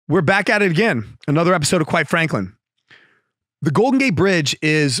We're back at it again. Another episode of Quite Franklin. The Golden Gate Bridge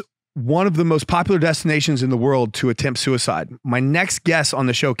is one of the most popular destinations in the world to attempt suicide. My next guest on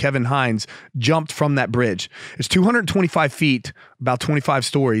the show, Kevin Hines, jumped from that bridge. It's 225 feet, about 25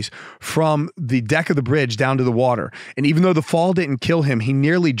 stories, from the deck of the bridge down to the water. And even though the fall didn't kill him, he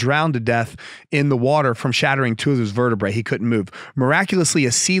nearly drowned to death in the water from shattering two of his vertebrae. He couldn't move. Miraculously,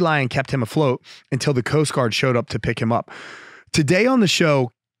 a sea lion kept him afloat until the Coast Guard showed up to pick him up. Today on the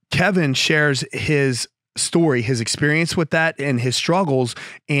show, Kevin shares his story, his experience with that, and his struggles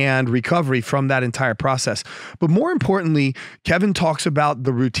and recovery from that entire process. But more importantly, Kevin talks about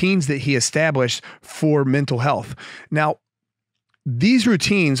the routines that he established for mental health. Now, these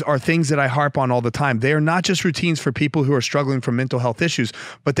routines are things that I harp on all the time. They are not just routines for people who are struggling from mental health issues,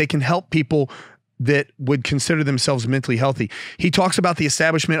 but they can help people that would consider themselves mentally healthy. He talks about the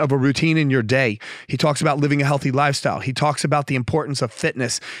establishment of a routine in your day. He talks about living a healthy lifestyle. He talks about the importance of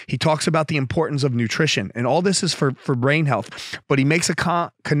fitness. He talks about the importance of nutrition. And all this is for brain health. But he makes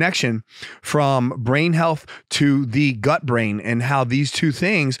a connection from brain health to the gut brain and how these two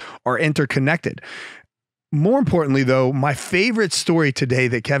things are interconnected. More importantly, though, my favorite story today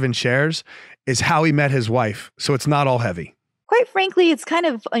that Kevin shares is how he met his wife. So it's not all heavy. Quite frankly, it's kind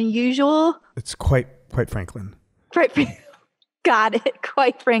of unusual. It's quite Franklin. Got it.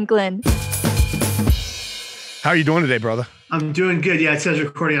 Quite Franklin. How are you doing today, brother? I'm doing good. Yeah, it says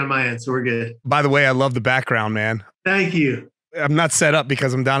recording on my end, so we're good. By the way, I love the background, man. Thank you. I'm not set up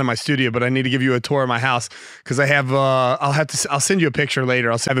because I'm down in my studio, but I need to give you a tour of my house because I have, I'll send you a picture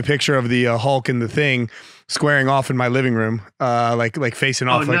later. I'll have a picture of the Hulk and the Thing squaring off in my living room, like facing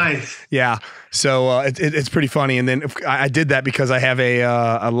off. Oh, nice. Yeah. So it's pretty funny. And then I did that because I have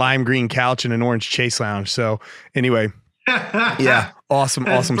a lime green couch and an orange chase lounge. So anyway, yeah, awesome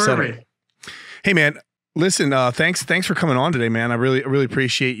setup. Hey man, listen, thanks for coming on today, man. I really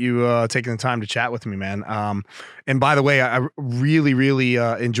appreciate you taking the time to chat with me, man. And by the way, I really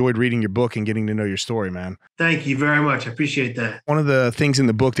enjoyed reading your book and getting to know your story, man. Thank you very much. I appreciate that. One of the things in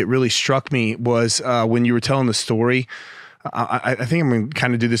the book that really struck me was when you were telling the story. I think I'm going to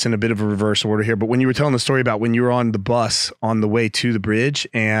kind of do this in a bit of a reverse order here, but when you were telling the story about when you were on the bus on the way to the bridge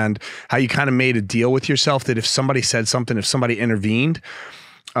and how you kind of made a deal with yourself that if somebody said something, if somebody intervened,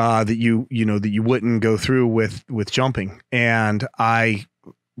 that you wouldn't go through with jumping. And I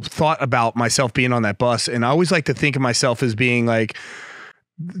thought about myself being on that bus, and I always like to think of myself as being like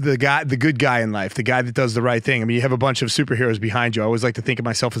the good guy in life, the guy that does the right thing. I mean, you have a bunch of superheroes behind you. I always like to think of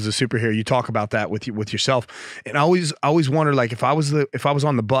myself as a superhero. You talk about that with yourself. And I always wonder, like, if I was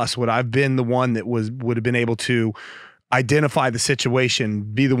on the bus, would I have been the one that would have been able to identify the situation,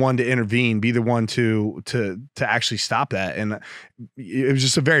 be the one to intervene, be the one to actually stop that. And it was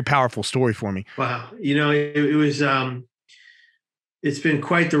just a very powerful story for me. Wow. It was, it's been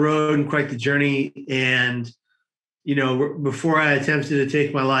quite the road and quite the journey. And, before I attempted to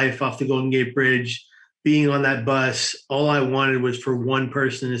take my life off the Golden Gate Bridge, being on that bus, all I wanted was for one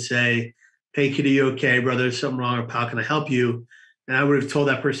person to say, "Hey kid, are you okay, brother? There's something wrong, or how can I help you?" And I would have told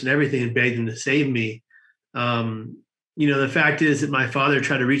that person everything and begged them to save me. The fact is that my father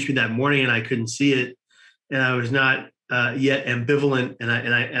tried to reach me that morning and I couldn't see it. And I was not yet ambivalent. And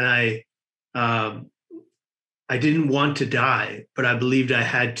I didn't want to die, but I believed I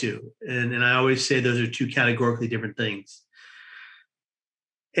had to. And I always say those are two categorically different things.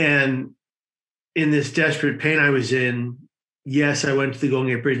 And in this desperate pain I was in, yes, I went to the Golden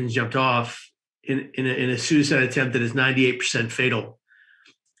Gate Bridge and jumped off in a suicide attempt that is 98% fatal.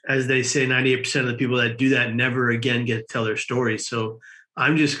 As they say, 98% of the people that do that never again get to tell their stories. So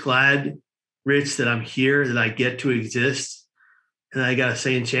I'm just glad, Rich, that I'm here, that I get to exist, and I got a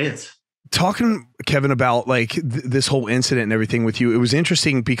second chance. Talking, Kevin, about like this whole incident and everything with you, it was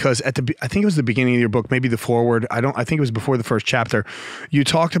interesting because I think it was the beginning of your book, maybe the foreword. I think it was before the first chapter. You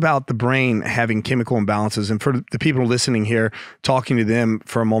talked about the brain having chemical imbalances, and for the people listening here, talking to them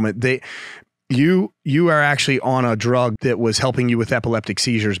for a moment, You are actually on a drug that was helping you with epileptic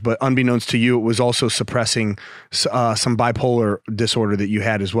seizures, but unbeknownst to you, it was also suppressing some bipolar disorder that you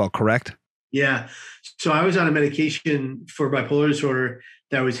had as well, correct? Yeah. So I was on a medication for bipolar disorder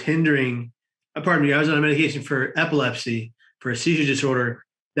that was hindering, I was on a medication for epilepsy, for a seizure disorder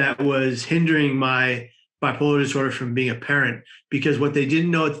that was hindering my bipolar disorder from being apparent, because what they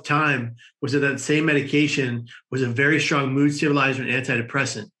didn't know at the time was that same medication was a very strong mood stabilizer and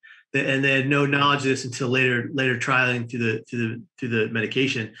antidepressant. And they had no knowledge of this until later trialing through the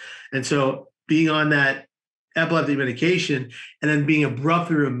medication. And so being on that epileptic medication, and then being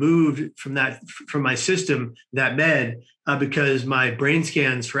abruptly removed from my system, that med, because my brain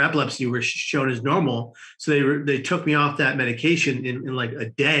scans for epilepsy were shown as normal. So they took me off that medication in like a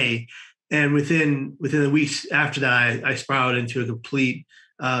day, and within the weeks after that, I spiraled into a complete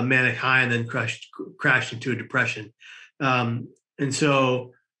manic high, and then crashed into a depression. And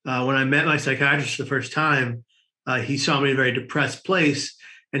so when I met my psychiatrist the first time, he saw me in a very depressed place,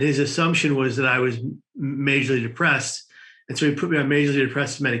 and his assumption was that I was majorly depressed. And so he put me on majorly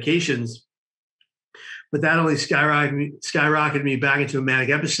depressive medications. But that only skyrocketed me back into a manic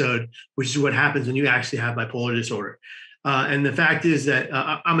episode, which is what happens when you actually have bipolar disorder. And the fact is that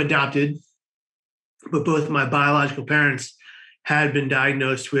I'm adopted, but both my biological parents had been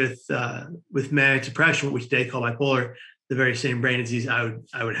diagnosed with manic depression, which they call bipolar, the very same brain disease I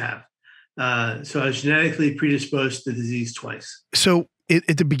would have. So I was genetically predisposed to the disease twice. So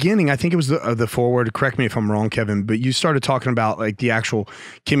at the beginning, I think it was the foreword, correct me if I'm wrong, Kevin, but you started talking about like the actual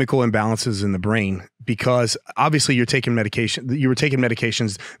chemical imbalances in the brain, because obviously you were taking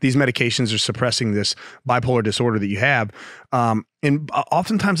medications. These medications are suppressing this bipolar disorder that you have. And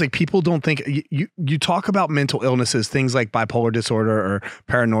oftentimes, like, people don't think you talk about mental illnesses, things like bipolar disorder or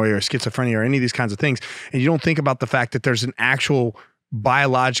paranoia or schizophrenia or any of these kinds of things, and you don't think about the fact that there's an actual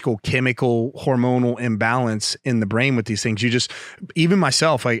biological, chemical, hormonal imbalance in the brain with these things. You just, even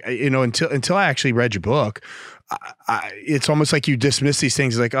myself, until I actually read your book, it's almost like you dismiss these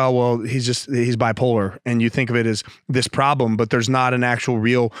things like, oh, well, he's bipolar, and you think of it as this problem, but there's not an actual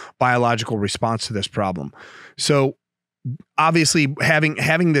real biological response to this problem. So obviously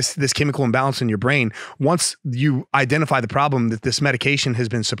having this chemical imbalance in your brain, once you identify the problem that this medication has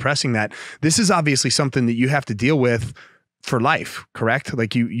been suppressing that, this is obviously something that you have to deal with for life, correct?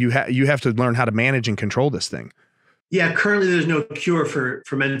 Like you have to learn how to manage and control this thing. Yeah, currently there's no cure for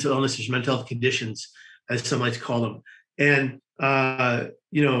mental illnesses, mental health conditions, as some like to call them. And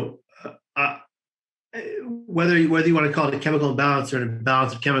whether you want to call it a chemical imbalance or an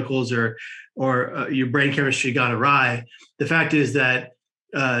imbalance of chemicals or your brain chemistry gone awry, the fact is that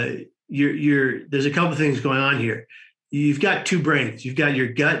there's a couple of things going on here. You've got two brains. You've got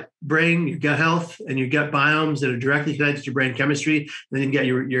your gut brain, your gut health, and your gut biomes that are directly connected to your brain chemistry. And then you've got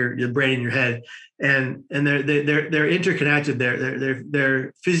your brain in your head, and they're interconnected.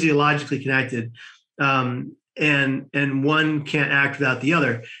 They're physiologically connected, and one can't act without the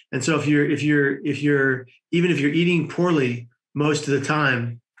other. And so if you're even if you're eating poorly most of the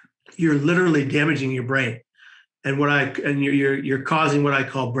time, you're literally damaging your brain, and you're causing what I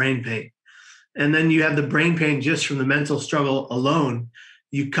call brain pain. And then you have the brain pain just from the mental struggle alone.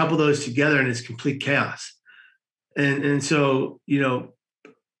 You couple those together and it's complete chaos. And so,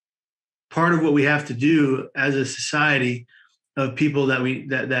 part of what we have to do as a society of people that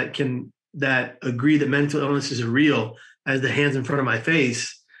agree that mental illnesses are real, as the hands in front of my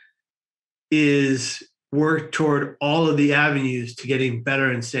face, is work toward all of the avenues to getting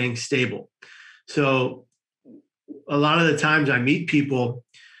better and staying stable. So a lot of the times I meet people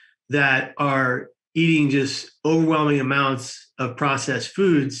that are eating just overwhelming amounts of processed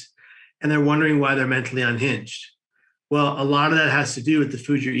foods, and they're wondering why they're mentally unhinged. Well, a lot of that has to do with the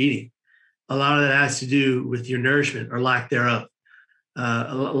food you're eating. A lot of that has to do with your nourishment or lack thereof,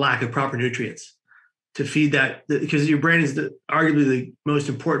 a lack of proper nutrients to feed that, because your brain is arguably the most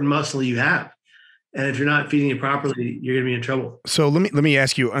important muscle you have. And if you're not feeding it properly, you're going to be in trouble. So let me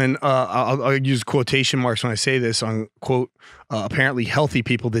ask you, and I'll use quotation marks when I say this, on quote, apparently healthy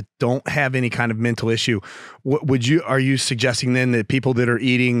people that don't have any kind of mental issue. Are you suggesting then that people that are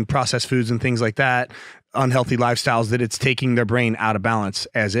eating processed foods and things like that, unhealthy lifestyles, that it's taking their brain out of balance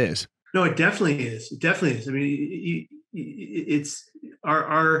as is? No, it definitely is. It definitely is. I mean, it's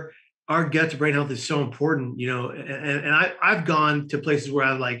our gut to brain health is so important, and I've gone to places where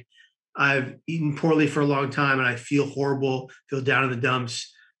I've eaten poorly for a long time and I feel horrible, feel down in the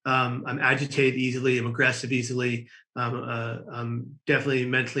dumps. I'm agitated easily. I'm aggressive easily. I'm definitely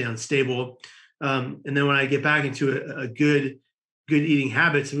mentally unstable. And then when I get back into a good eating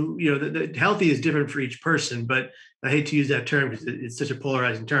habits, the healthy is different for each person, but I hate to use that term because it's such a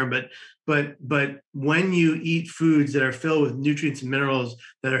polarizing term, but when you eat foods that are filled with nutrients and minerals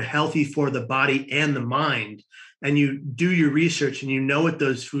that are healthy for the body and the mind, and you do your research and you know what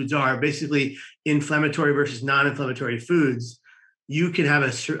those foods are, basically inflammatory versus non-inflammatory foods, you can have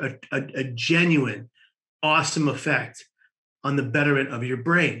a genuine, awesome effect on the betterment of your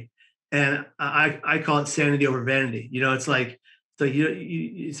brain. And I call it sanity over vanity. It's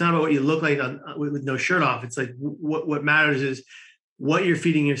not about what you look like with no shirt off. It's like what matters is what you're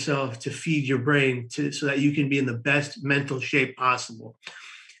feeding yourself to feed your brain so that you can be in the best mental shape possible.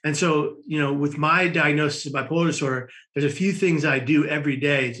 And so, with my diagnosis of bipolar disorder, there's a few things I do every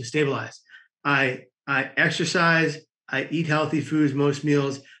day to stabilize. I exercise, I eat healthy foods, most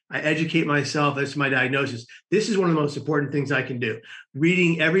meals, I educate myself as to my diagnosis. This is one of the most important things I can do.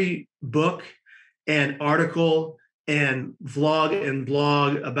 Reading every book and article and vlog and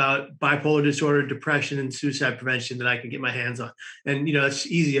blog about bipolar disorder, depression, and suicide prevention that I can get my hands on. And, it's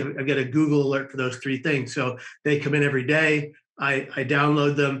easy. I've got a Google alert for those three things. So they come in every day. I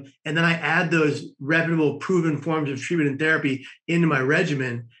download them, and then I add those reputable, proven forms of treatment and therapy into my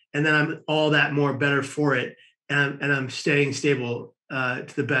regimen. And then I'm all that more better for it. And I'm staying stable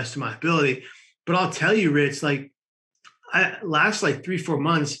to the best of my ability. But I'll tell you, Rich, last 3-4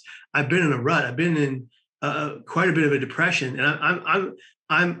 months, I've been in a rut. I've been in quite a bit of a depression, and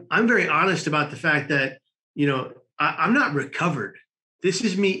I'm very honest about the fact that I'm not recovered. This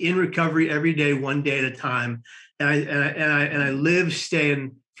is me in recovery every day, one day at a time, and I live, stay,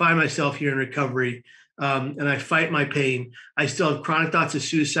 and find myself here in recovery. And I fight my pain. I still have chronic thoughts of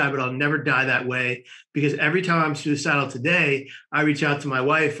suicide, but I'll never die that way, because every time I'm suicidal today, I reach out to my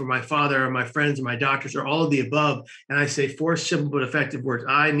wife or my father or my friends or my doctors or all of the above, and I say 4 simple but effective words: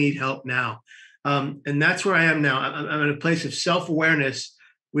 I need help now. And that's where I am now. I'm in a place of self-awareness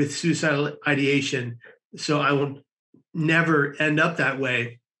with suicidal ideation, so I will never end up that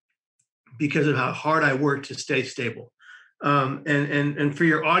way because of how hard I work to stay stable. And for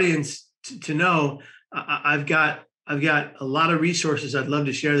your audience to know, I've got a lot of resources. I'd love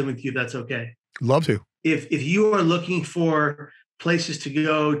to share them with you if that's okay. Love to. If you are looking for places to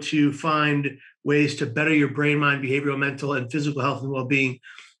go to find ways to better your brain, mind, behavioral, mental, and physical health and well-being,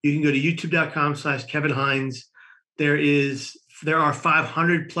 you can go to youtube.com/Kevin Hines. There are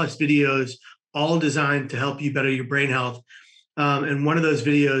 500 plus videos, all designed to help you better your brain health. And one of those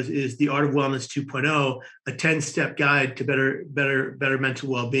videos is The Art of Wellness 2.0, a 10-step guide to better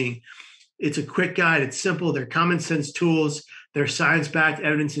mental well-being. It's a quick guide. It's simple. They're common sense tools. They're science-backed,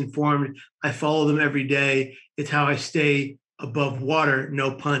 evidence-informed. I follow them every day. It's how I stay above water,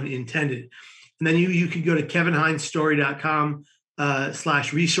 no pun intended. And then you can go to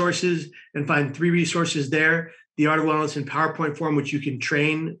kevinhinesstory.com/resources and find 3 resources there. The Art of Wellness in PowerPoint form, which you can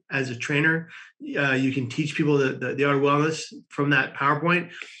train as a trainer. You can teach people the Art of Wellness from that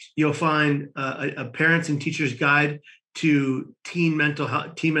PowerPoint. You'll find a parents and teachers guide to teen mental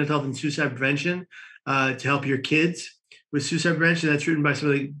health and suicide prevention to help your kids with suicide prevention. That's written by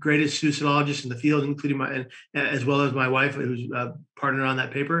some of the greatest suicidologists in the field, including as well as my wife, who's a partner on that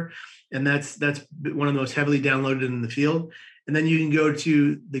paper. And that's one of the most heavily downloaded in the field. And then you can go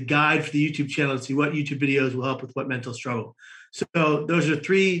to the guide for the YouTube channel and see what YouTube videos will help with what mental struggle. So those are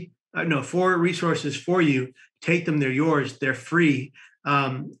 4 resources for you. Take them; they're yours. They're free.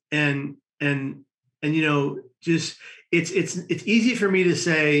 Just it's easy for me to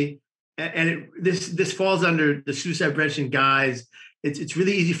say, and this falls under the suicide prevention guise. It's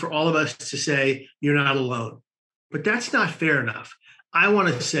really easy for all of us to say you're not alone, but that's not fair enough. I want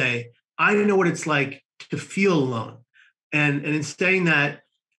to say I know what it's like to feel alone. And in saying that,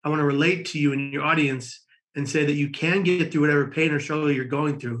 I want to relate to you and your audience and say that you can get through whatever pain or struggle you're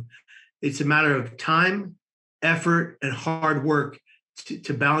going through. It's a matter of time, effort, and hard work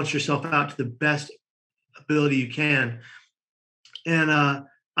to balance yourself out to the best ability you can. And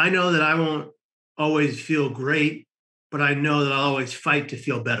I know that I won't always feel great, but I know that I'll always fight to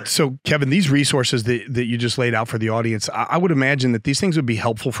feel better. So, Kevin, these resources that you just laid out for the audience, I would imagine that these things would be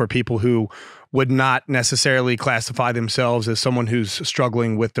helpful for people who would not necessarily classify themselves as someone who's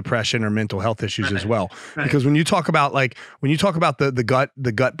struggling with depression or mental health issues as well. Right. Because when you talk about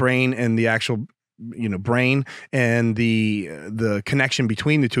the gut brain and the actual brain and the connection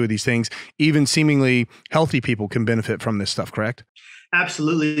between the two of these things, even seemingly healthy people can benefit from this stuff, correct?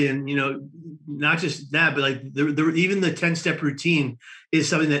 Absolutely. And, not just that, but even the 10-step routine is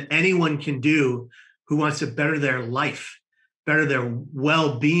something that anyone can do who wants to better their life, better their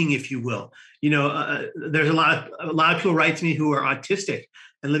well-being, if you will. There's a lot of people write to me who are autistic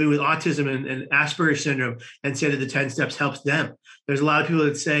and living with autism and Asperger's syndrome and say that the 10 steps helps them. There's a lot of people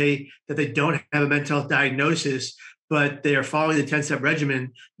that say that they don't have a mental health diagnosis, but they are following the 10-step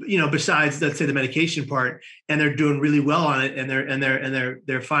regimen, besides, let's say, the medication part, and they're doing really well on it, and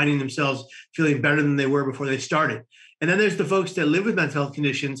they're finding themselves feeling better than they were before they started. And then there's the folks that live with mental health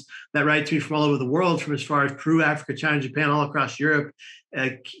conditions that write to me from all over the world, from as far as Peru, Africa, China, Japan, all across Europe,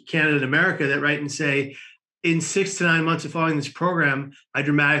 Canada, and America, that write and say, in 6 to 9 months of following this program, I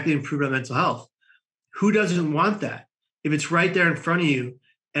dramatically improved my mental health. Who doesn't want that? If it's right there in front of you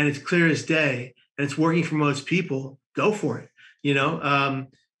and it's clear as day and it's working for most people, go for it.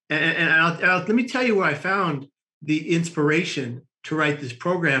 Let me tell you where I found the inspiration to write this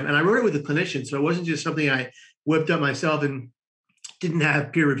program. And I wrote it with a clinician. So it wasn't just something I whipped up myself and didn't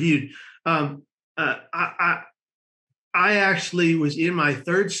have peer reviewed. I actually was in my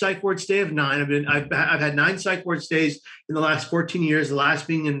third psych ward stay of 9. I've had 9 psych ward stays in the last 14 years, the last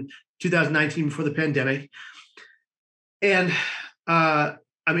being in 2019 before the pandemic. And I'm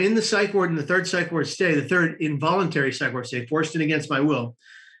in the psych ward in the third psych ward stay, the third involuntary psych ward stay, forced in against my will.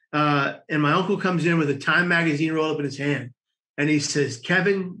 And my uncle comes in with a Time magazine rolled up in his hand. And he says,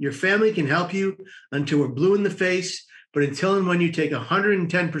 Kevin, your family can help you until we're blue in the face. But until and when you take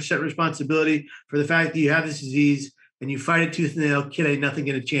 110% responsibility for the fact that you have this disease and you fight it tooth and nail, kid, ain't nothing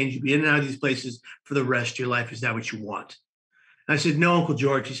going to change. You'll be in and out of these places for the rest of your life. Is that what you want? And I said, no, Uncle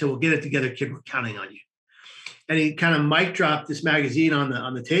George. He said, well, get it together, kid. We're counting on you. And he kind of mic dropped this magazine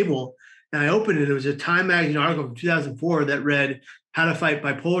on the table. And I opened it. It was a Time magazine article from 2004 that read, How to Fight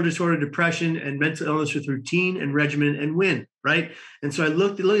Bipolar Disorder, Depression, and Mental Illness with Routine and Regimen and Win, right? And so I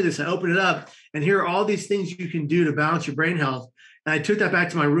looked at this, I opened it up, and here are all these things you can do to balance your brain health. And I took that back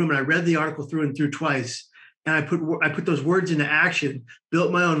to my room, and I read the article through and through twice. And I put those words into action,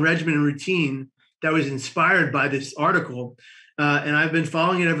 built my own regimen and routine that was inspired by this article. And I've been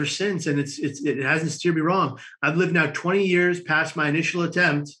following it ever since, and it hasn't steered me wrong. I've lived now 20 years past my initial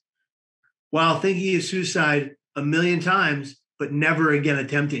attempt while thinking of suicide a million times, but never again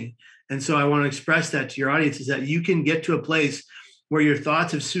attempting. And so I want to express that to your audience, is that you can get to a place where your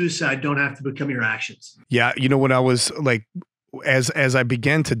thoughts of suicide don't have to become your actions. Yeah. You know, when I was like, as I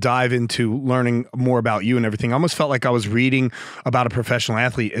began to dive into learning more about you and everything, I almost felt like I was reading about a professional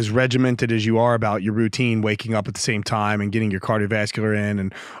athlete, as regimented as you are about your routine, waking up at the same time and getting your cardiovascular in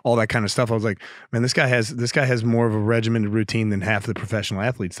and all that kind of stuff. I was like, man, this guy has more of a regimented routine than half the professional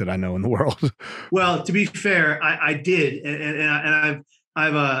athletes that I know in the world. Well, to be fair, I did. And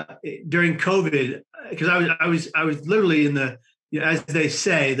I've during COVID, because I was literally in the, as they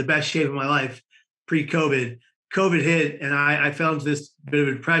say, the best shape of my life pre-COVID. COVID hit, and I fell into this bit of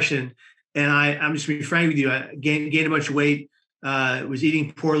a depression. And I'm just being frank with you. I gained a bunch of weight, was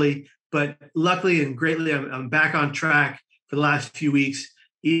eating poorly, but luckily and greatly, I'm back on track for the last few weeks,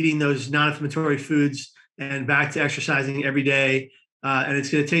 eating those non-inflammatory foods and back to exercising every day. And it's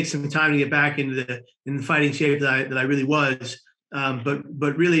going to take some time to get back into the fighting shape that I really was.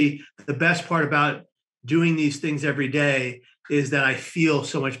 But really, the best part about doing these things every day is that I feel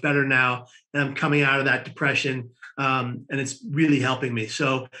so much better now, and I'm coming out of that depression, and it's really helping me.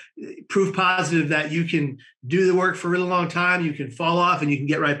 So proof positive that you can do the work for a really long time, you can fall off, and you can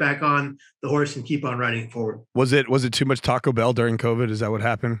get right back on the horse and keep on riding forward. Was it too much Taco Bell during COVID? Is that what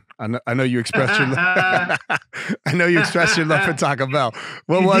happened? I know you expressed your I know you expressed your love for Taco Bell.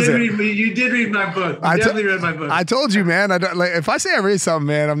 What was it? You did read my book. You definitely read my book. I told you, man. I don't, like, if I say I read something,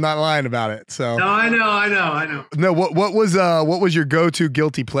 man, I'm not lying about it. So no, I know. No, what was your go-to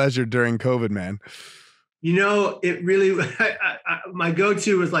guilty pleasure during COVID, man? You know, it really my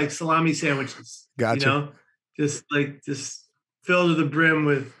go-to was like salami sandwiches. Gotcha. You know, just filled to the brim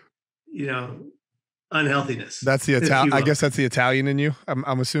with, unhealthiness. That's the Italian. I guess that's the Italian in you.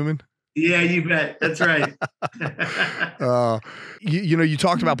 I'm assuming. Yeah, you bet. That's right. You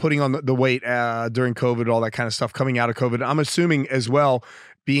talked about putting on the weight during COVID, all that kind of stuff, coming out of COVID. I'm assuming as well,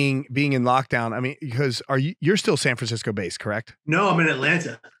 being in lockdown. I mean, because you're still San Francisco based, correct? No, I'm in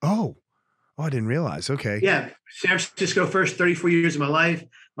Atlanta. Oh, I didn't realize. Okay. Yeah. San Francisco first 34 years of my life.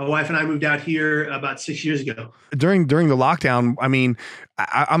 My wife and I moved out here about 6 years ago. During the lockdown, I mean,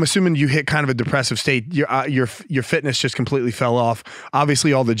 I'm assuming you hit kind of a depressive state. Your fitness just completely fell off.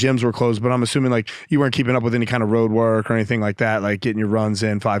 Obviously, all the gyms were closed, but I'm assuming like you weren't keeping up with any kind of road work or anything like that, like getting your runs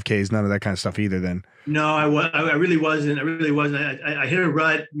in, 5Ks, none of that kind of stuff either. Then no, I really wasn't. I hit a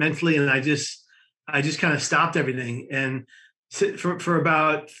rut mentally, and I just kind of stopped everything. And for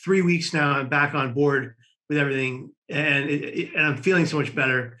about 3 weeks now, I'm back on board with everything, and I'm feeling so much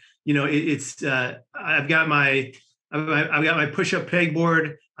better. I've got my push-up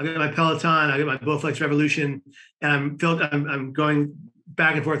pegboard, I've got my Peloton, I've got my Bowflex Revolution, and I'm going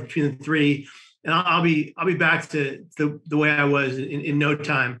back and forth between the three, and I'll be back to the way I was in no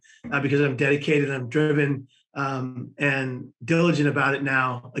time, because I'm dedicated, I'm driven, and diligent about it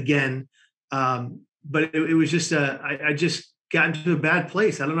now again. But it was just I just got into a bad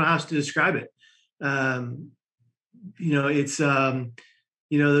place. I don't know how else to describe it. Those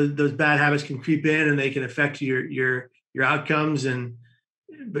bad habits can creep in, and they can affect your outcomes.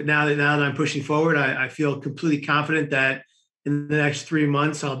 But now that I'm pushing forward, I feel completely confident that in the next 3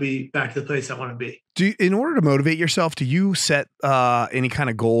 months, I'll be back to the place I want to be. In order to motivate yourself, do you set any kind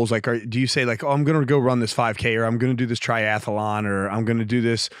of goals? Like, do you say like, oh, I'm going to go run this 5K, or I'm going to do this triathlon, or I'm going to do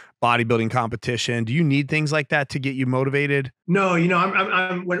this bodybuilding competition? Do you need things like that to get you motivated? No,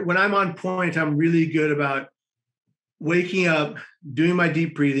 when I'm on point, I'm really good about waking up, doing my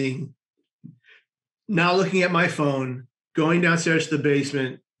deep breathing, not looking at my phone, going downstairs to the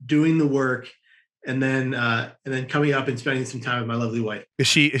basement, doing the work, and then coming up and spending some time with my lovely wife. Is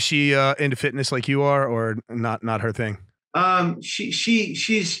she into fitness like you are, or not her thing?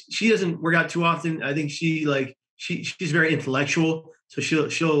 She doesn't work out too often. I think she's very intellectual, so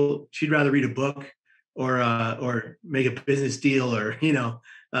she'd rather read a book or make a business deal, or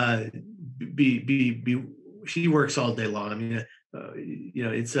she works all day long. I mean,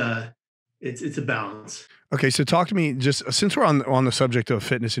 it's a balance. Okay, so talk to me, just since we're on the subject of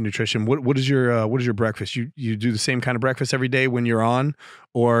fitness and nutrition. What is your breakfast? You do the same kind of breakfast every day when you're on,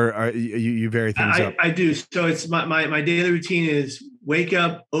 or you vary things up? I do. So it's my daily routine is wake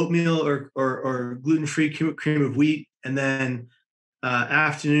up, oatmeal or gluten-free cream of wheat, and then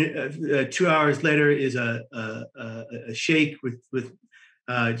afternoon 2 hours later is a shake with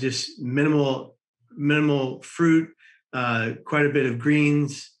just minimal fruit, quite a bit of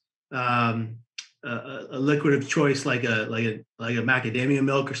greens. A liquid of choice like a macadamia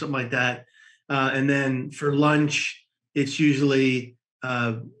milk or something like that, and then for lunch it's usually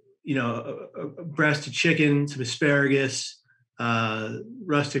a breast of chicken, some asparagus,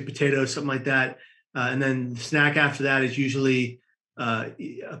 rustic potatoes, something like that, and then the snack after that is usually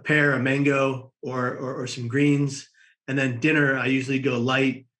a pear, a mango, or some greens, and then dinner I usually go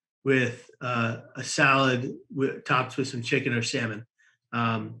light with a salad topped with some chicken or salmon.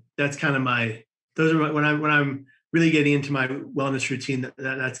 That's kind of those are when I'm really getting into my wellness routine.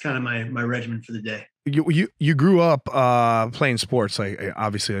 That's kind of my regimen for the day. You grew up playing sports, like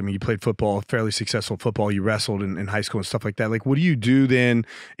obviously. I mean, you played football, fairly successful football. You wrestled in high school and stuff like that. Like, what do you do then,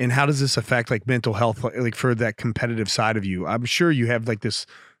 and how does this affect like mental health, like for that competitive side of you? I'm sure you have like this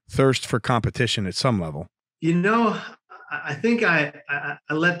thirst for competition at some level. I think I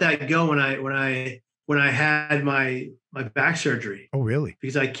let that go when I had my back surgery. Oh, really?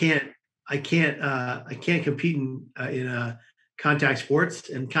 Because I can't compete in contact sports,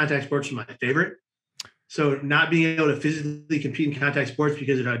 and contact sports are my favorite. So not being able to physically compete in contact sports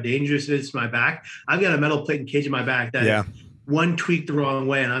because of how dangerous it is to my back. I've got a metal plate and cage in my back that one tweak the wrong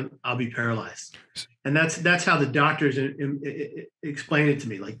way and I'll be paralyzed. And that's how the doctors explain it to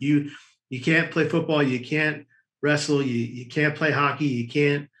me. Like you can't play football, you can't wrestle, you can't play hockey, you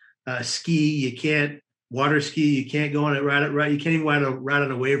can't ski, you can't water ski, you can't go on a ride, you can't even ride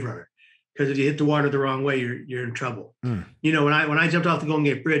on a wave runner. Because if you hit the water the wrong way, you're in trouble. When I jumped off the Golden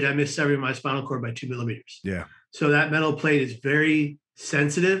Gate Bridge, I missed severing my spinal cord by 2 millimeters. Yeah. So that metal plate is very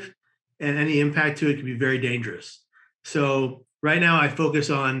sensitive, and any impact to it can be very dangerous. So right now, I focus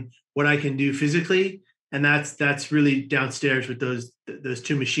on what I can do physically, and that's really downstairs with those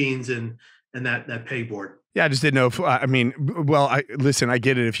two machines and that pegboard. Yeah, I just didn't know if, listen, I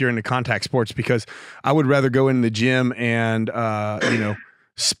get it if you're into contact sports, because I would rather go in the gym and,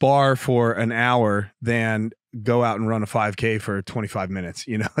 spar for an hour than go out and run a 5K for 25 minutes.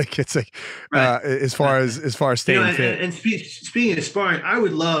 Like it's like, right. as far as staying fit. And speaking of sparring, I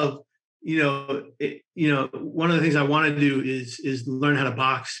would love, one of the things I want to do is learn how to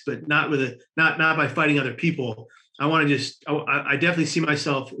box, but not by fighting other people. I want to I definitely see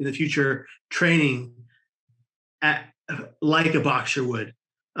myself in the future training like a boxer would.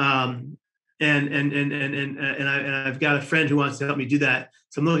 And I've got a friend who wants to help me do that.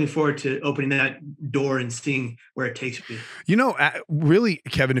 So I'm looking forward to opening that door and seeing where it takes me. Really,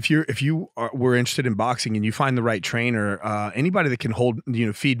 Kevin, if you were interested in boxing and you find the right trainer, anybody that can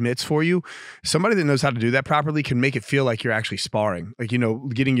feed mitts for you, somebody that knows how to do that properly can make it feel like you're actually sparring, like,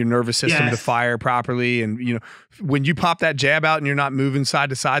 getting your nervous system to fire properly. And, when you pop that jab out and you're not moving side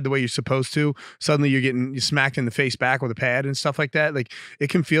to side the way you're supposed to, suddenly you're getting smacked in the face back with a pad and stuff like that. Like, it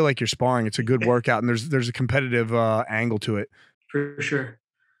can feel like you're sparring. It's a good workout, and there's a competitive angle to it. For sure.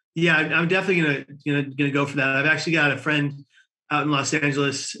 Yeah, I'm definitely gonna go for that. I've actually got a friend out in Los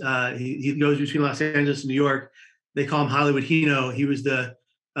Angeles. He goes between Los Angeles and New York. They call him Hollywood Hino. He was the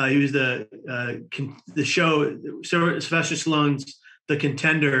show Sylvester Stallone's The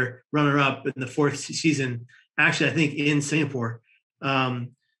Contender runner-up in the 4th season. Actually, I think in Singapore. And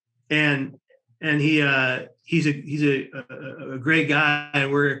he's a great guy,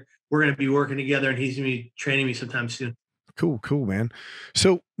 and we're going to be working together, and he's going to be training me sometime soon. Cool, man.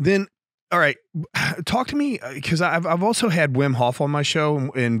 So then All right. Talk to me, because I've also had Wim Hof on my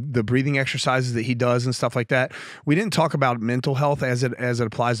show and the breathing exercises that he does and stuff like that. We didn't talk about mental health as it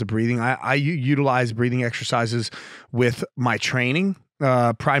applies to breathing. I utilize breathing exercises with my training,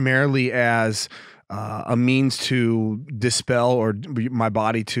 primarily as a means to dispel or my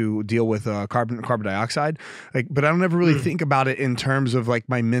body to deal with carbon dioxide. But I don't ever really think about it in terms of like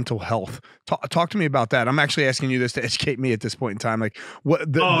my mental health. Talk to me about that. I'm actually asking you this to educate me at this point in time. Like what?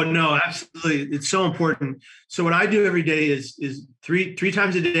 Oh no, absolutely. It's so important. So what I do every day is three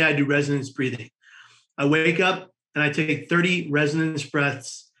times a day I do resonance breathing. I wake up and I take 30 resonance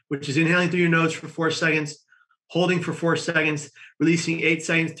breaths, which is inhaling through your nose for 4 seconds, holding for 4 seconds, releasing 8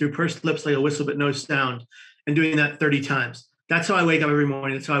 seconds through pursed lips like a whistle but no sound, and doing that 30 times. That's how I wake up every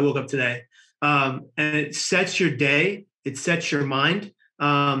morning. That's how I woke up today. And it sets your day. It sets your mind,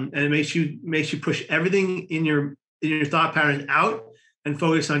 and it makes you push everything in your thought patterns out and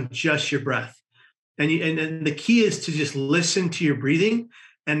focus on just your breath. And the key is to just listen to your breathing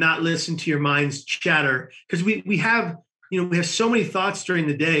and not listen to your mind's chatter, because we have so many thoughts during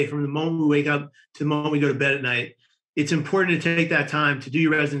the day from the moment we wake up to the moment we go to bed at night. It's important to take that time to do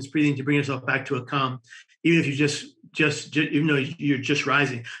your resonance breathing to bring yourself back to a calm, even if you just even though you're just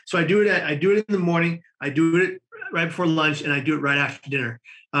rising. So I do it in the morning. I do it right before lunch, and I do it right after dinner.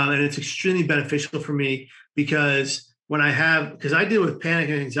 And it's extremely beneficial for me because I deal with panic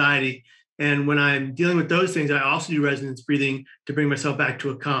and anxiety. And when I'm dealing with those things, I also do resonance breathing to bring myself back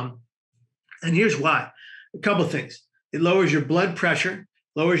to a calm. And here's why. A couple of things. It lowers your blood pressure,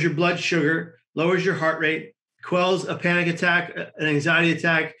 lowers your blood sugar, lowers your heart rate, quells a panic attack, an anxiety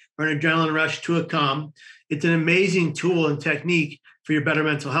attack, or an adrenaline rush to a calm. It's an amazing tool and technique for your better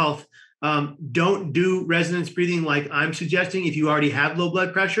mental health. Don't do resonance breathing like I'm suggesting if you already have low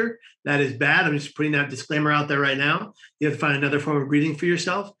blood pressure. That is bad. I'm just putting that disclaimer out there right now. You have to find another form of breathing for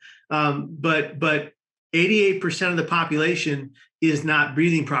yourself. But 88% of the population is not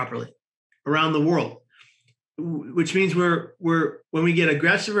breathing properly around the world, which means we're when we get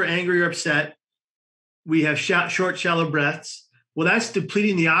aggressive or angry or upset, we have short, shallow breaths. Well, that's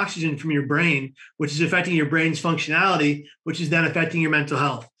depleting the oxygen from your brain, which is affecting your brain's functionality, which is then affecting your mental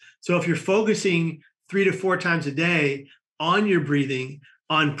health. So if you're focusing 3 to 4 times a day on your breathing,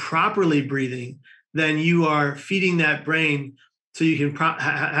 on properly breathing, then you are feeding that brain so you can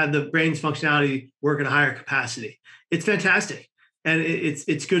have the brain's functionality work at a higher capacity. It's fantastic. And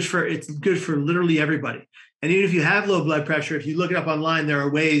it's good for literally everybody. And even if you have low blood pressure, if you look it up online, there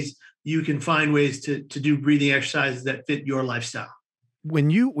are ways you can find ways to do breathing exercises that fit your lifestyle.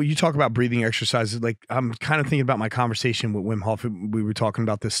 When you talk about breathing exercises, like I'm kind of thinking about my conversation with Wim Hof. We were talking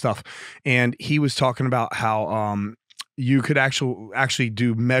about this stuff, and he was talking about how you could actually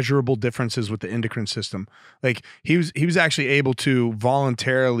do measurable differences with the endocrine system. Like he was actually able to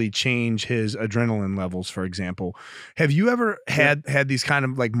voluntarily change his adrenaline levels, for example. Have you ever had these kind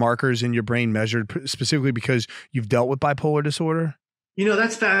of like markers in your brain measured specifically because you've dealt with bipolar disorder?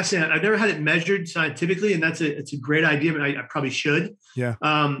 That's fascinating. I've never had it measured scientifically, and it's a great idea, but I probably should. Yeah.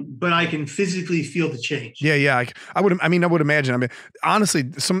 But I can physically feel the change. Yeah. I would imagine. I mean, honestly,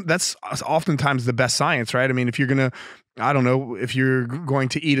 that's oftentimes the best science, right? I mean, if you're going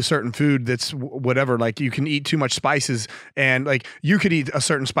to eat a certain food that's whatever, like you can eat too much spices, and like you could eat a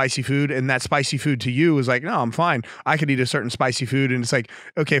certain spicy food, and that spicy food to you is like, no, I'm fine. I could eat a certain spicy food, and it's like,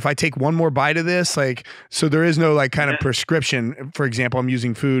 okay, if I take one more bite of this, like, so there is no like kind of prescription. For example, I'm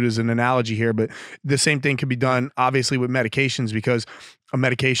using food as an analogy here, but the same thing could be done obviously with medications, because a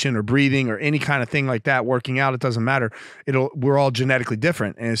medication or breathing or any kind of thing like that, working out, it doesn't matter. We're all genetically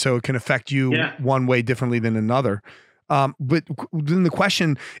different. And so it can affect you one way differently than another. But then the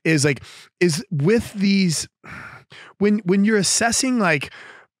question is like, is with these, when you're assessing like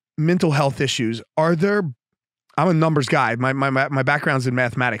mental health issues, I'm a numbers guy. My background's in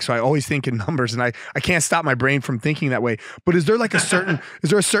mathematics, so I always think in numbers, and I can't stop my brain from thinking that way. But is there like is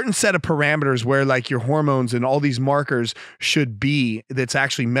there a certain set of parameters where like your hormones and all these markers should be that's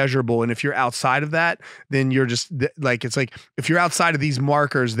actually measurable? And if you're outside of that, then you're just like, it's like if you're outside of these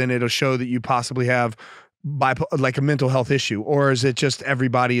markers, then it'll show that you possibly have like a mental health issue, or is it just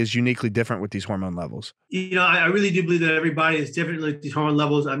everybody is uniquely different with these hormone levels? I really do believe that everybody is different with these hormone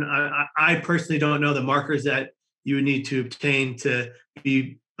levels. I personally don't know the markers that you would need to obtain to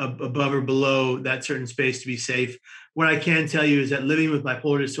be above or below that certain space to be safe. What I can tell you is that living with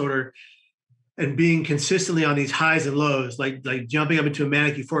bipolar disorder and being consistently on these highs and lows, like jumping up into a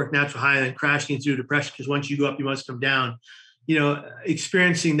manic euphoric natural high and then crashing into depression, because once you go up, you must come down.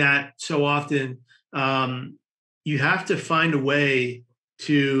 Experiencing that so often, you have to find a way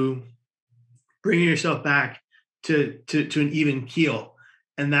to bring yourself back to an even keel.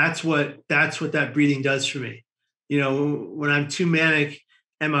 And that's what that breathing does for me. When I'm too manic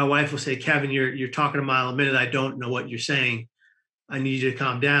and my wife will say, Kevin, you're talking a mile a minute. I don't know what you're saying. I need you to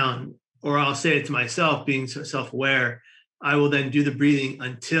calm down. Or I'll say it to myself, being self-aware. I will then do the breathing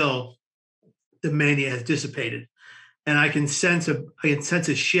until the mania has dissipated. And I can sense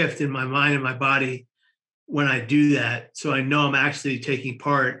a shift in my mind and my body when I do that. So I know I'm actually taking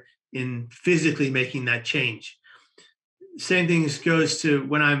part in physically making that change. Same thing goes to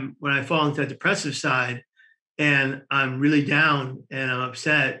when I fall into that depressive side and I'm really down and I'm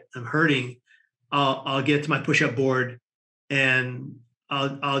upset, I'm hurting. I'll get to my push-up board and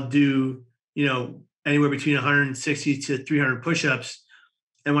I'll do, anywhere between 160 to 300 push-ups.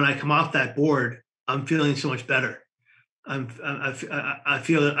 And when I come off that board, I'm feeling so much better. I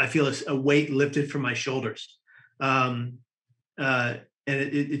feel a weight lifted from my shoulders. And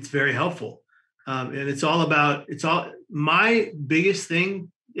it's very helpful. And it's all my biggest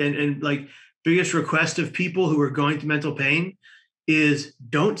thing and like biggest request of people who are going through mental pain is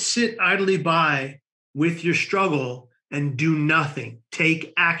don't sit idly by with your struggle and do nothing.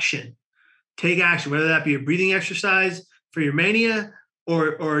 Take action, whether that be a breathing exercise for your mania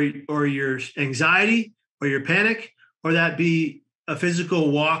or your anxiety or your panic, or that be a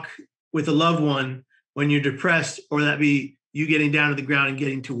physical walk with a loved one when you're depressed, or that be you getting down to the ground and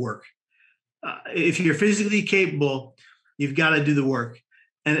getting to work. If you're physically capable, you've got to do the work.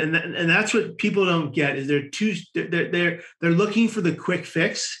 And that's what people don't get is they're looking for the quick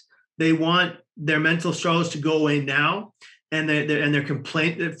fix. They want their mental struggles to go away now. And they're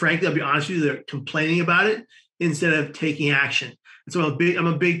complaining. Frankly, I'll be honest with you, they're complaining about it instead of taking action. And so I'm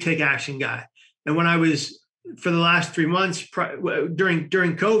a big take action guy. And when I was, for the last 3 months during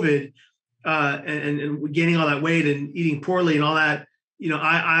COVID, and gaining all that weight and eating poorly and all that,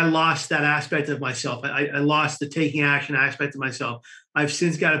 I lost that aspect of myself. I lost the taking action aspect of myself. I've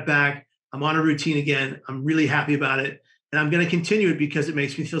since got it back. I'm on a routine again. I'm really happy about it. And I'm going to continue it because it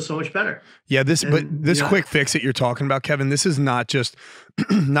makes me feel so much better. Yeah, this quick fix that you're talking about, Kevin, this is not just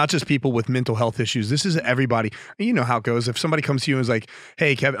people with mental health issues. This is everybody. You know how it goes. If somebody comes to you and is like,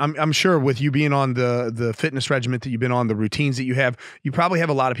 "Hey, Kevin," I'm sure with you being on the fitness regimen that you've been on, the routines that you have, you probably have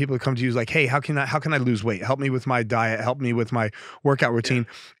a lot of people that come to you like, "Hey, how can I lose weight? Help me with my diet. Help me with my workout routine."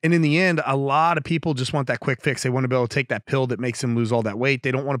 Yeah. And in the end, a lot of people just want that quick fix. They want to be able to take that pill that makes them lose all that weight.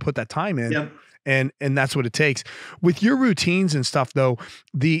 They don't want to put that time in. Yep. And that's what it takes. With your routines and stuff, though,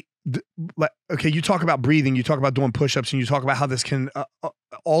 okay, you talk about breathing, you talk about doing push-ups, and you talk about how this can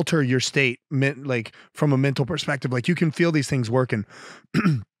alter your state, like from a mental perspective. Like you can feel these things working.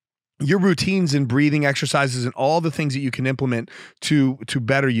 Your routines and breathing exercises and all the things that you can implement to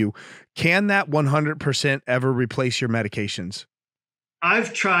better you. Can that 100% ever replace your medications?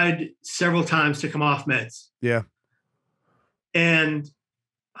 I've tried several times to come off meds. Yeah. And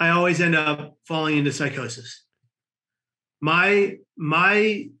I always end up falling into psychosis. My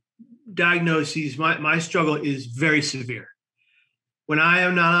diagnoses, my struggle is very severe. When I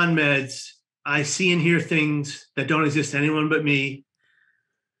am not on meds, I see and hear things that don't exist to anyone but me.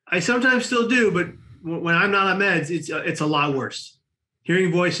 I sometimes still do, but when I'm not on meds, it's a lot worse.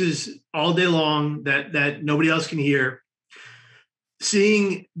 Hearing voices all day long that nobody else can hear.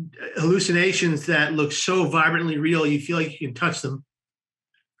 Seeing hallucinations that look so vibrantly real, you feel like you can touch them.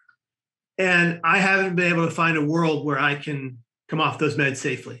 And I haven't been able to find a world where I can come off those meds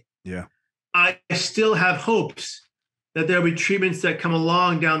safely. Yeah. I still have hopes that there'll be treatments that come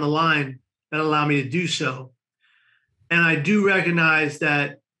along down the line that allow me to do so. And I do recognize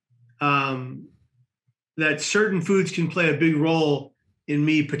that that certain foods can play a big role in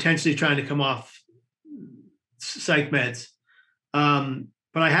me potentially trying to come off psych meds.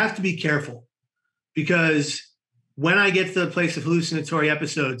 But I have to be careful because when I get to the place of hallucinatory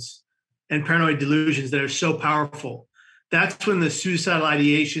episodes and paranoid delusions that are so powerful, that's when the suicidal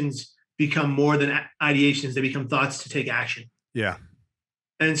ideations become more than ideations. They become thoughts to take action. Yeah.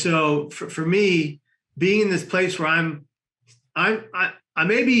 And so for me, being in this place where I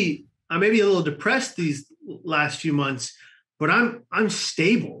may be a little depressed these last few months, but I'm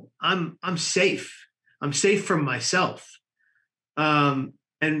stable. I'm safe. I'm safe from myself. And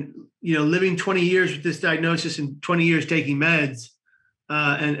living 20 years with this diagnosis and 20 years taking meds,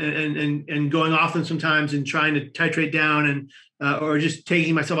 and going off them sometimes and trying to titrate down and or just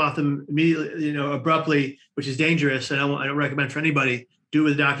taking myself off them immediately, abruptly, which is dangerous. And I don't recommend for anybody. Do it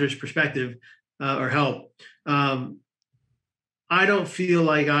with a doctor's perspective or help. I don't feel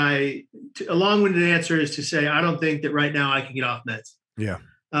like a long-winded answer is to say I don't think that right now I can get off meds. Yeah.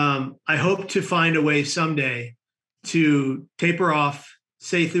 I hope to find a way someday to taper off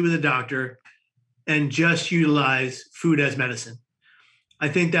safely with a doctor and just utilize food as medicine. I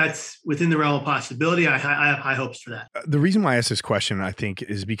think that's within the realm of possibility. I have high hopes for that. The reason why I asked this question, I think,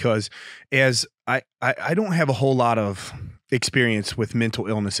 is because as I don't have a whole lot of experience with mental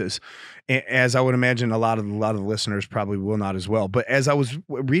illnesses, as I would imagine a lot of the listeners probably will not as well. But as I was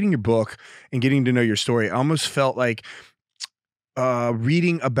reading your book and getting to know your story, I almost felt like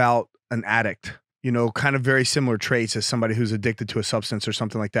reading about an addict, kind of very similar traits as somebody who's addicted to a substance or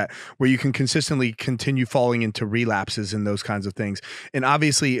something like that, where you can consistently continue falling into relapses and those kinds of things. And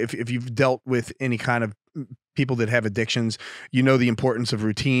obviously, if you've dealt with any kind of people that have addictions, the importance of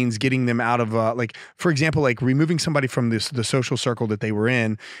routines, getting them out of for example, like removing somebody from the social circle that they were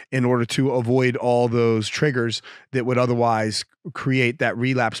in order to avoid all those triggers that would otherwise create that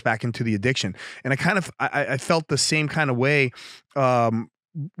relapse back into the addiction. And I felt the same kind of way,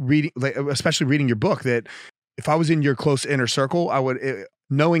 reading, especially reading your book, that if I was in your close inner circle,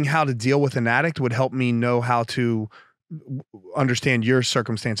 knowing how to deal with an addict would help me know how to understand your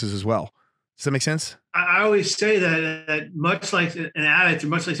circumstances as well. Does that make sense? I always say that much like an addict or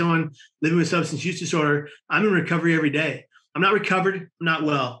much like someone living with substance use disorder, I'm in recovery every day. I'm not recovered, I'm not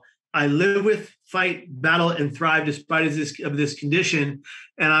well. I live with, fight, battle, and thrive despite of this condition.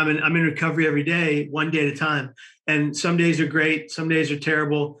 And I'm in recovery every day, one day at a time. And some days are great, some days are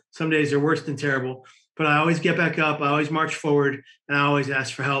terrible, some days are worse than terrible. But I always get back up, I always march forward, and I always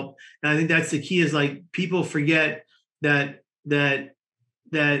ask for help. And I think that's the key, is like people forget that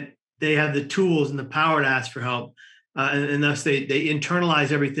they have the tools and the power to ask for help. And thus they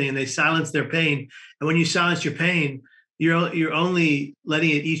internalize everything and they silence their pain. And when you silence your pain, you're only letting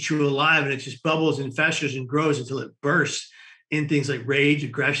it eat you alive, and it just bubbles and festers and grows until it bursts in things like rage,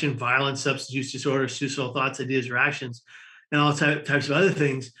 aggression, violence, substance use disorder, suicidal thoughts, ideas, or actions, and all types of other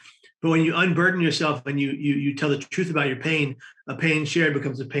things. But when you unburden yourself and you tell the truth about your pain, a pain shared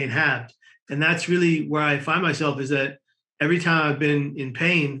becomes a pain halved. And that's really where I find myself, is that every time I've been in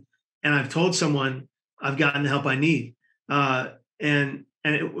pain and I've told someone, I've gotten the help I need.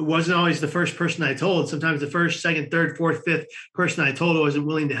 And it wasn't always the first person I told. Sometimes the first, second, third, fourth, fifth person I told wasn't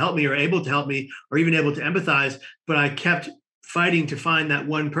willing to help me or able to help me or even able to empathize. But I kept fighting to find that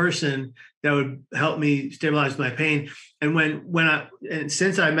one person that would help me stabilize my pain. And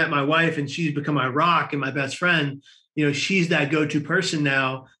since I met my wife and she's become my rock and my best friend, she's that go-to person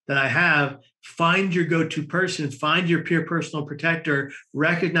now that I have. Find your go-to person, find your peer personal protector,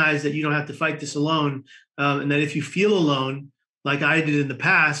 recognize that you don't have to fight this alone. And that if you feel alone, like I did in the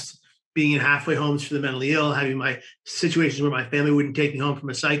past, being in halfway homes for the mentally ill, having my situations where my family wouldn't take me home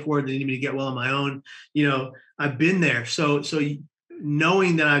from a psych ward, they needed me to get well on my own. I've been there. So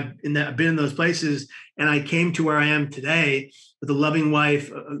knowing that I've been in those places, and I came to where I am today with a loving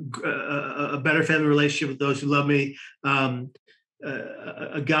wife, a better family relationship with those who love me,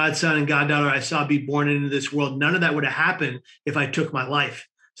 a godson and goddaughter I saw be born into this world. None of that would have happened if I took my life.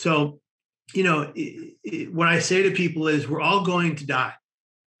 So, what I say to people is, we're all going to die.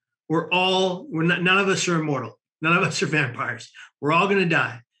 None of us are immortal. None of us are vampires. We're all going to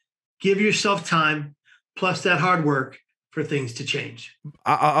die. Give yourself time, plus that hard work, for things to change.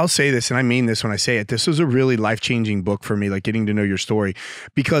 I'll say this, and I mean this when I say it. This was a really life-changing book for me, like getting to know your story,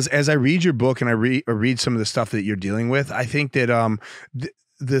 because as I read your book and I read some of the stuff that you're dealing with, I think that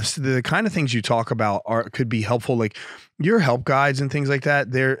the kind of things you talk about could be helpful. Like your help guides and things like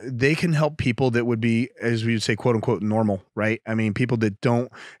that, they can help people that would be, as we would say, quote unquote, normal, right? I mean, people that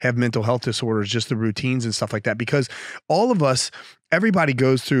don't have mental health disorders, just the routines and stuff like that, because all of us, everybody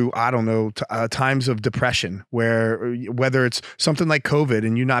goes through, I don't know, times of depression, whether it's something like COVID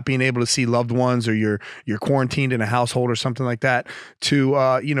and you not being able to see loved ones, or you're quarantined in a household or something like that,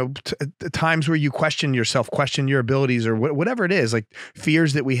 to times where you question yourself, question your abilities, or whatever it is, like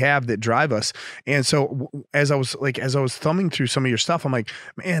fears that we have that drive us. And so as I was thumbing through some of your stuff, I'm like,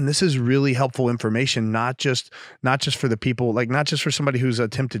 man, this is really helpful information, not just for the people, like not just for somebody who's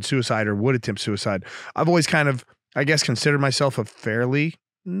attempted suicide or would attempt suicide. I've always kind of, I guess, consider myself a fairly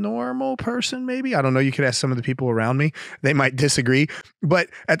normal person, maybe. I don't know. You could ask some of the people around me. They might disagree. But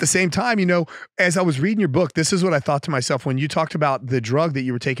at the same time, as I was reading your book, this is what I thought to myself when you talked about the drug that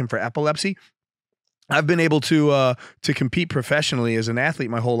you were taking for epilepsy. I've been able to compete professionally as an athlete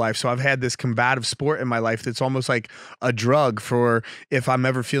my whole life. So I've had this combative sport in my life that's almost like a drug for if I'm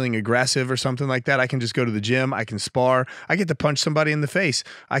ever feeling aggressive or something like that. I can just go to the gym. I can spar. I get to punch somebody in the face.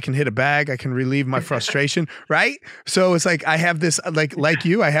 I can hit a bag. I can relieve my frustration, right? So it's like I have this, like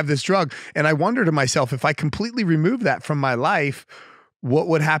you, I have this drug. And I wonder to myself, if I completely remove that from my life, what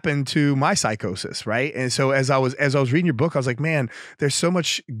would happen to my psychosis, right? And so as I was reading your book, I was like, man, there's so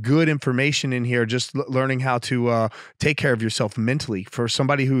much good information in here, just learning how to take care of yourself mentally for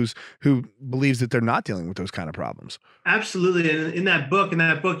somebody who believes that they're not dealing with those kind of problems. Absolutely. And in that book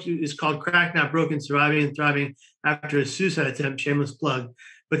is called Cracked Not Broken: Surviving and Thriving After a Suicide Attempt, shameless plug.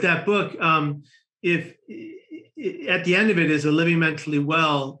 But that book, if at the end of it is a living mentally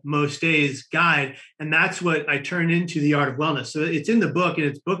well most days guide. And that's what I turned into the Art of Wellness. So it's in the book in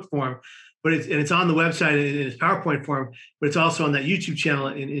its book form, but it's on the website in its PowerPoint form, but it's also on that YouTube channel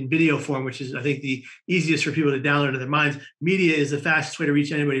in video form, which is, I think, the easiest for people to download into their minds. Media is the fastest way to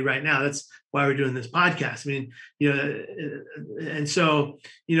reach anybody right now. That's why we're doing this podcast. I mean, and so,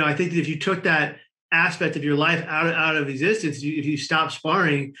 I think that if you took that aspect of your life out of existence, if you stop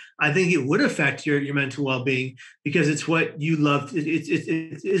sparring, I think it would affect your mental well-being, because it's what you love.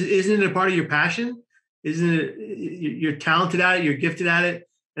 Isn't it a part of your passion? Isn't it? You're talented at it. You're gifted at it,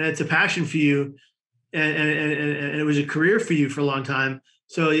 and it's a passion for you, and it was a career for you for a long time.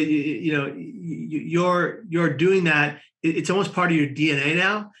 So you're doing that. It's almost part of your DNA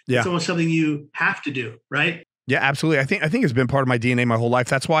now. Yeah. It's almost something you have to do, right? Yeah, absolutely. I think it's been part of my DNA my whole life.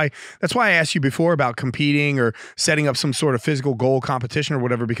 That's why I asked you before about competing or setting up some sort of physical goal competition or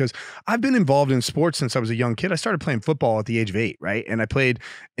whatever, because I've been involved in sports since I was a young kid. I started playing football at the age of 8, right? And I played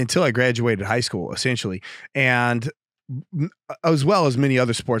until I graduated high school, essentially. And as well as many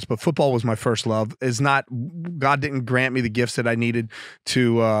other sports, but football was my first love. God didn't grant me the gifts that I needed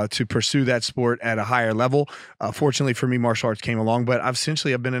to pursue that sport at a higher level. Fortunately for me, martial arts came along, but I've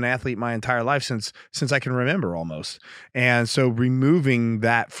been an athlete my entire life since I can remember almost. And so removing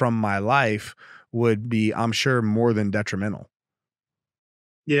that from my life would be, I'm sure, more than detrimental.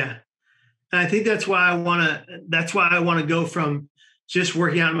 Yeah. And I think that's why I want to go from just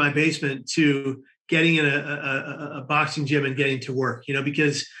working out in my basement to getting in a boxing gym and getting to work,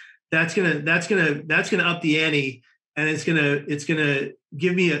 because that's gonna up the ante, and it's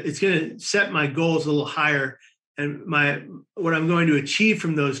gonna set my goals a little higher, and what I'm going to achieve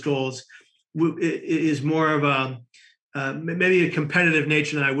from those goals is more of a maybe a competitive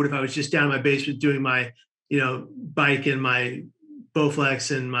nature than I would if I was just down in my basement doing my bike and my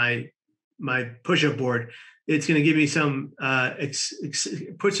Bowflex and my push-up board. It's going to give me some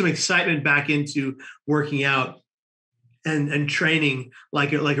put some excitement back into working out and training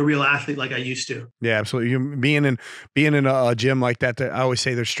like a real athlete, like I used to. Yeah, absolutely. Being in a gym like that, I always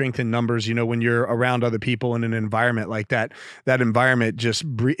say there's strength in numbers. When you're around other people in an environment like that, that environment just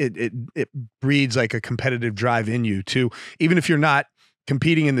it breeds like a competitive drive in you too. Even if you're not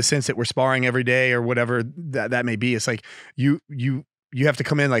competing in the sense that we're sparring every day or whatever that may be, it's like you have to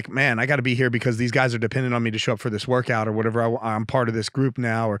come in like, man, I got to be here because these guys are dependent on me to show up for this workout or whatever. I'm part of this group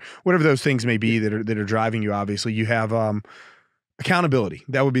now, or whatever those things may be that are driving you. Obviously, you have accountability.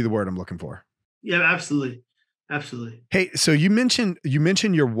 That would be the word I'm looking for. Yeah, absolutely, absolutely. Hey, so you mentioned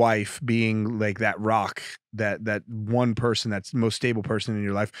your wife being like that rock, that one person, that's the most stable person in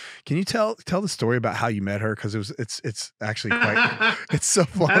your life. Can you tell the story about how you met her? Because it's actually quite it's so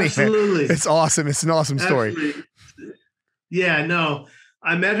funny. Absolutely, man. It's awesome. It's an awesome story. Absolutely. Yeah, no,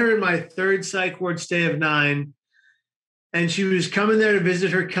 I met her in my third psych ward stay of 9, and she was coming there to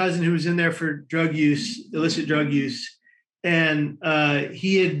visit her cousin who was in there for illicit drug use. And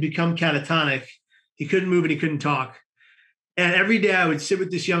he had become catatonic. He couldn't move and he couldn't talk. And every day I would sit with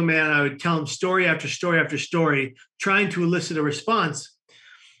this young man and I would tell him story after story after story, trying to elicit a response.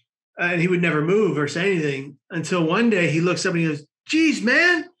 And he would never move or say anything until one day he looks up and he goes, "Geez,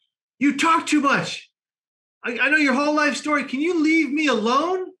 man, you talk too much. I know your whole life story. Can you leave me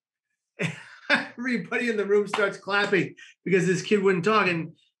alone?" Everybody in the room starts clapping because this kid wouldn't talk.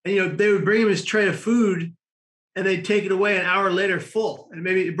 And they would bring him his tray of food and they'd take it away an hour later full. And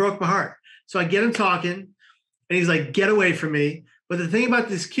maybe it broke my heart. So I get him talking and he's like, "Get away from me." But the thing about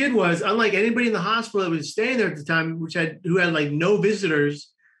this kid was, unlike anybody in the hospital that was staying there at the time, who had like no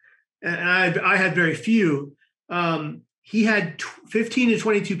visitors, and I had very few, he had 15 to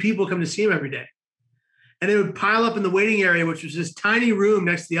 22 people come to see him every day. And they would pile up in the waiting area, which was this tiny room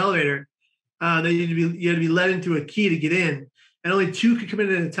next to the elevator. That you had to be let into a key to get in, and only 2 could come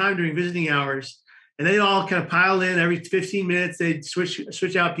in at a time during visiting hours. And they all kind of piled in every 15 minutes. They'd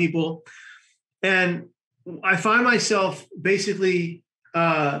switch out people, and I find myself basically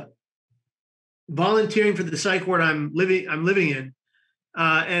volunteering for the psych ward I'm living in.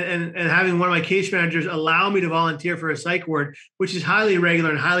 And having one of my case managers allow me to volunteer for a psych ward, which is highly irregular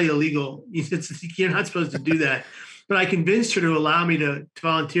and highly illegal. You're not supposed to do that. But I convinced her to allow me to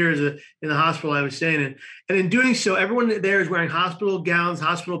volunteer in the hospital I was staying in. And in doing so, everyone there is wearing hospital gowns,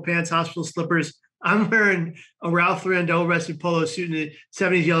 hospital pants, hospital slippers, I'm wearing a Ralph Lauren double-breasted polo suit and a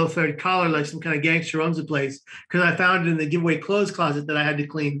 70s yellow flared collar like some kind of gangster owns the place because I found it in the giveaway clothes closet that I had to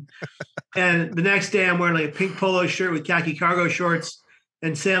clean. And the next day I'm wearing like a pink polo shirt with khaki cargo shorts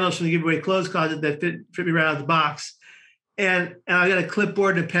and sandals from the giveaway clothes closet that fit me right out of the box. And I got a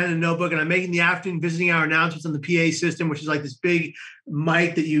clipboard and a pen and a notebook, and I'm making the afternoon visiting hour announcements on the PA system, which is like this big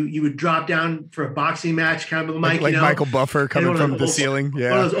mic that you would drop down for a boxing match, kind of a mic, like you know? Michael Buffer coming from the ceiling.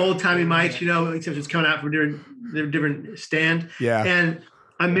 Yeah. One of those old timey mics, you know, except it's coming out from a different stand. Yeah. And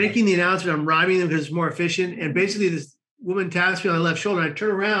I'm making the announcement, I'm rhyming them because it's more efficient. And basically this woman taps me on the left shoulder, and I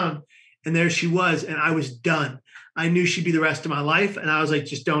turn around and there she was, and I was done. I knew she'd be the rest of my life. And I was like,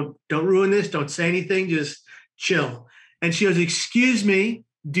 just don't ruin this. Don't say anything. Just chill. And she goes, excuse me,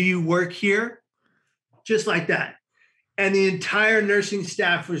 do you work here? Just like that. And the entire nursing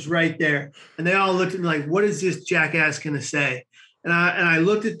staff was right there. And they all looked at me like, what is this jackass going to say? And I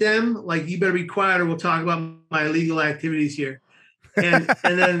looked at them like, you better be quiet or we'll talk about my illegal activities here. And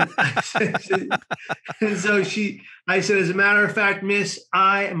then I said, I said, as a matter of fact, miss,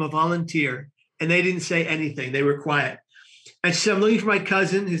 I am a volunteer. And they didn't say anything. They were quiet. I said, I'm looking for my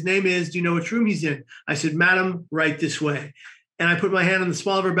cousin. His name is, do you know which room he's in? I said, madam, right this way. And I put my hand on the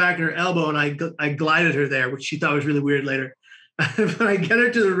small of her back and her elbow, and I glided her there, which she thought was really weird later. But I get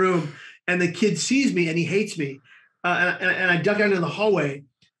her to the room, and the kid sees me, and he hates me. And I duck out into the hallway,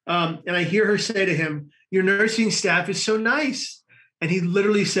 and I hear her say to him, your nursing staff is so nice. And he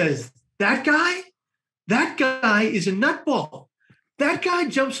literally says, that guy is a nutball. That guy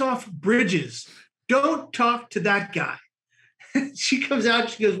jumps off bridges. Don't talk to that guy. She comes out,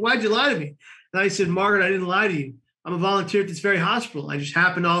 she goes, why'd you lie to me? And I said, Margaret, I didn't lie to you. I'm a volunteer at this very hospital. I just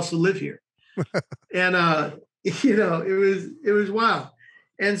happen to also live here. And, you know, it was wild.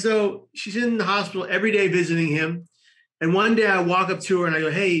 And so she's in the hospital every day visiting him. And one day I walk up to her and I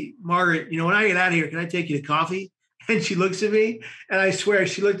go, hey, Margaret, you know, when I get out of here, can I take you to coffee? And she looks at me, and I swear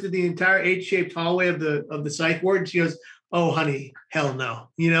she looked at the entire H-shaped hallway of the psych ward. And she goes, oh, honey, hell no,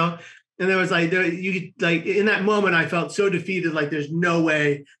 you know? And there was like, in that moment, I felt so defeated. Like there's no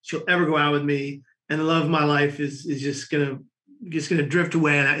way she'll ever go out with me. And the love of my life is just going to drift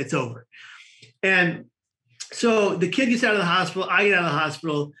away, and it's over. And so the kid gets out of the hospital. I get out of the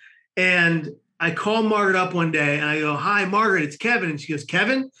hospital, and I call Margaret up one day, and I go, hi, Margaret, it's Kevin. And she goes,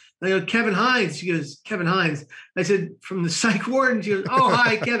 Kevin? And I go, Kevin Hines. She goes, Kevin Hines. I said, from the psych ward. And she goes, oh,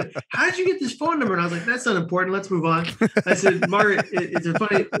 hi, Kevin. How did you get this phone number? And I was like, that's not important. Let's move on. I said, Margaret, it's a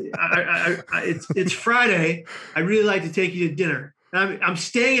funny, it's Friday. I'd really like to take you to dinner. And I'm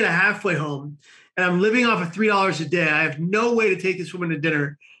staying at a halfway home, and I'm living off of $3 a day. I have no way to take this woman to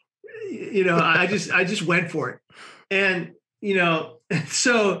dinner. You know, I just went for it. And, you know,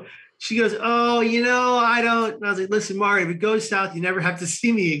 so she goes, oh, you know, I don't. And I was like, listen, Margaret, if it goes south, you never have to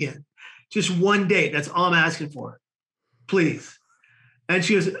see me again. Just one date. That's all I'm asking for. Please. And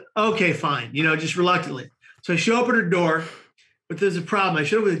she goes, okay, fine. You know, just reluctantly. So I show up at her door, but there's a problem. I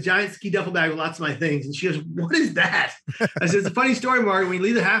showed up with a giant ski duffel bag with lots of my things. And she goes, what is that? I said, it's a funny story, Margaret. When you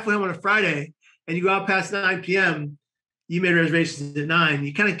leave the halfway home on a Friday and you go out past 9 p.m., you made reservations at 9.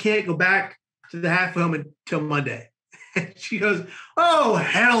 You kind of can't go back to the halfway home until Monday. And she goes, oh,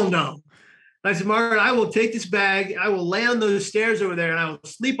 hell no. And I said, Margaret, I will take this bag. I will lay on those stairs over there, and I will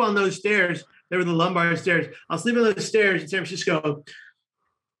sleep on those stairs. They were the lumbar stairs. I'll sleep on those stairs in San Francisco,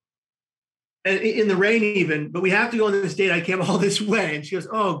 and in the rain even. But we have to go on this date. I came all this way. And she goes,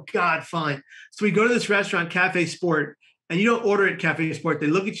 oh, God, fine. So we go to this restaurant, Cafe Sport, and you don't order at Cafe Sport. They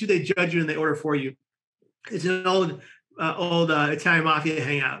look at you, they judge you, and they order for you. It's an old Italian mafia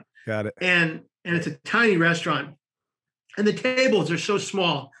hangout. Got it. And it's a tiny restaurant. And the tables are so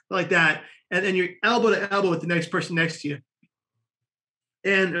small like that. And then you're elbow to elbow with the next person next to you.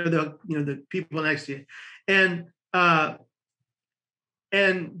 And or the people next to you. And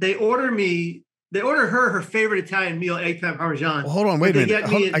they order her favorite Italian meal, eggplant parmesan. Well, hold on, wait a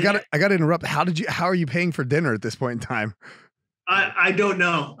minute. I got to interrupt. How are you paying for dinner at this point in time? I don't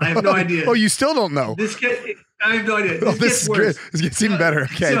know. I have no idea. Oh, you still don't know. I have no idea. This is worse. This gets even better.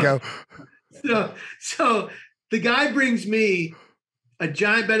 Okay, go. So the guy brings me a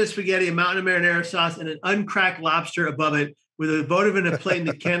giant bed of spaghetti, a mountain of marinara sauce, and an uncracked lobster above it with a votive in a plate and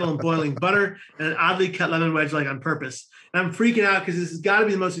a candle and boiling butter and an oddly cut lemon wedge, like on purpose. And I'm freaking out because this has got to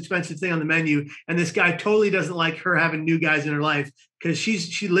be the most expensive thing on the menu. And this guy totally doesn't like her having new guys in her life because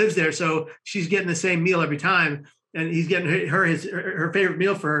she lives there. So she's getting the same meal every time. And he's getting her favorite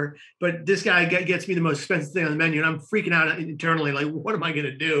meal for her. But this guy gets me the most expensive thing on the menu. And I'm freaking out internally, like, what am I going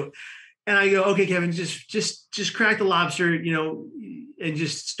to do? And I go, okay, Kevin, just crack the lobster, and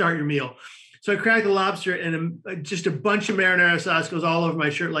just start your meal. So I crack the lobster, and just a bunch of marinara sauce goes all over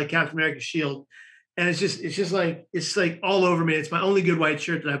my shirt like Captain America's shield. And it's like all over me. It's my only good white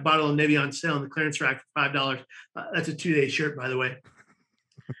shirt that I bought on Navy on sale in the clearance rack for $5. That's a 2-day shirt, by the way.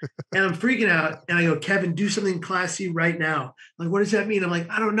 And I'm freaking out. And I go, Kevin, do something classy right now. I'm like, what does that mean? I'm like,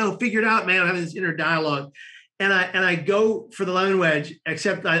 I don't know. Figure it out, man. I'm having this inner dialogue. And I go for the lemon wedge,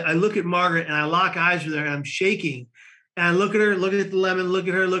 except I look at Margaret and I lock eyes with her and I'm shaking. And I look at her, look at the lemon, look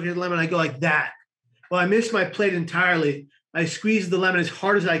at her, look at the lemon. I go like that. Well, I missed my plate entirely. I squeeze the lemon as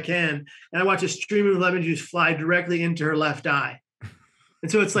hard as I can, and I watch a stream of lemon juice fly directly into her left eye. And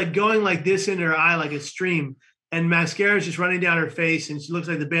so it's like going like this into her eye like a stream, and mascara is just running down her face, and she looks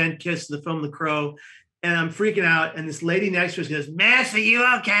like the band Kiss, the film The Crow. And I'm freaking out, and this lady next to us goes, Mass, are you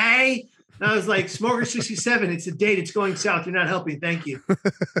okay? And I was like, Smoker 67, it's a date. It's going south. You're not helping. Thank you.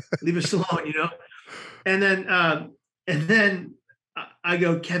 Leave us alone, you know? And then I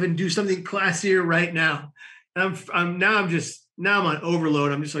go, Kevin, do something classier right now. And I'm on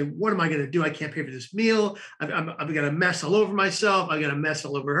overload. I'm just like, what am I going to do? I can't pay for this meal. I've got a mess all over myself. I got a mess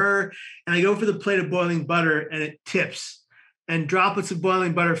all over her. And I go for the plate of boiling butter and it tips, and droplets of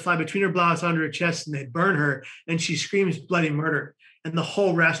boiling butter fly between her blouse onto her chest and they burn her. And she screams bloody murder. And the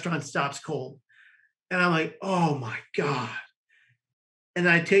whole restaurant stops cold. And I'm like, oh my God. And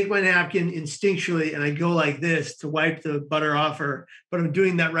I take my napkin instinctually and I go like this to wipe the butter off her, but I'm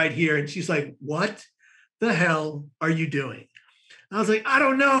doing that right here. And she's like, what the hell are you doing? And I was like, I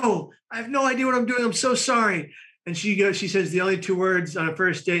don't know. I have no idea what I'm doing. I'm so sorry. And she says the only 2 words on a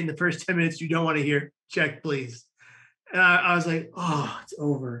first date in the first 10 minutes you don't want to hear, check, please. And I was like, oh, it's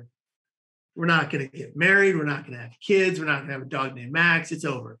over. We're not going to get married. We're not going to have kids. We're not going to have a dog named Max. It's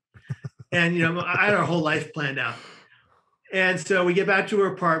over. And, you know, I had our whole life planned out. And so we get back to her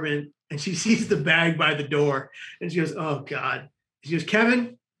apartment and she sees the bag by the door and she goes, oh God. She goes,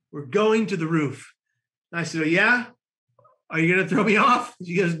 Kevin, we're going to the roof. And I said, oh, yeah? Are you going to throw me off?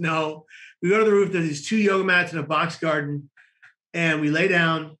 She goes, no. We go to the roof. There's these 2 yoga mats in a box garden. And we lay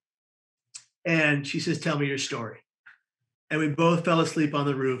down. And she says, tell me your story. And we both fell asleep on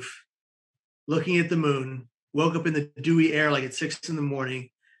the roof, looking at the moon, woke up in the dewy air like at 6 a.m.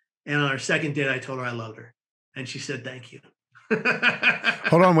 And on our second date, I told her I loved her. And she said, thank you.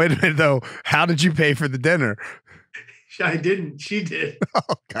 Hold on, wait a minute, though. How did you pay for the dinner? I didn't. She did.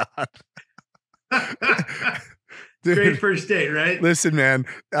 Oh, God. Dude, great first date, right? Listen, man,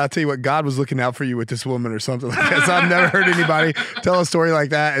 I'll tell you what, God was looking out for you with this woman or something like that. So I've never heard anybody tell a story like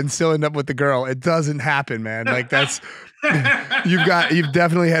that and still end up with the girl. It doesn't happen, man. Like that's you've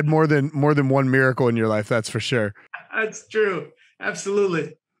definitely had more than one miracle in your life. That's for sure. That's true.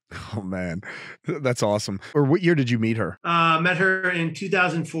 Absolutely. Oh man, that's awesome. Or what year did you meet her? Met her in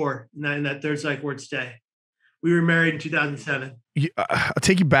 2004 in that third psych ward stay. We were married in 2007. I'll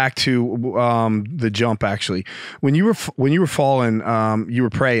take you back to the jump. Actually, when you were falling, you were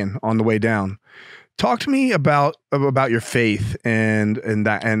praying on the way down. Talk to me about your faith and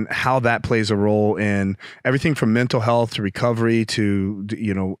how that plays a role in everything from mental health to recovery to,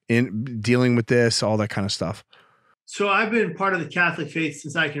 you know, in dealing with this, all that kind of stuff. So I've been part of the Catholic faith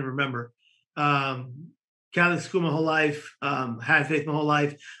since I can remember. Catholic school my whole life, had faith my whole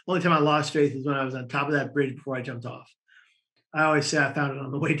life. Only time I lost faith is when I was on top of that bridge before I jumped off. I always say I found it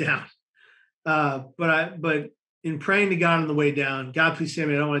on the way down. But in praying to God on the way down, God, please save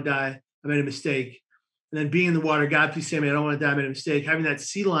me. I don't want to die. I made a mistake. And then being in the water, God, please save me. I don't want to die. I made a mistake. Having that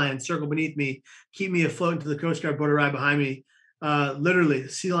sea lion circle beneath me, keep me afloat until the Coast Guard boat arrived behind me. Literally, the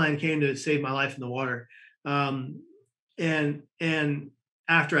sea lion came to save my life in the water. And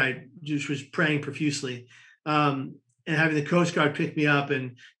after I just was praying profusely, and having the Coast Guard pick me up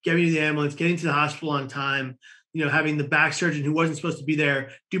and get me to the ambulance, getting to the hospital on time, you know, having the back surgeon who wasn't supposed to be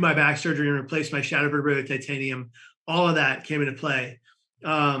there do my back surgery and replace my shadow vertebrae with titanium. All of that came into play.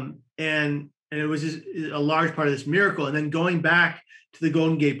 And it was just a large part of this miracle. And then going back to the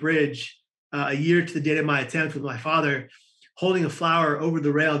Golden Gate Bridge, a year to the date of my attempt with my father, holding a flower over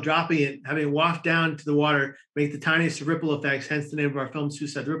the rail, dropping it, having it waft down to the water, make the tiniest of ripple effects, hence the name of our film,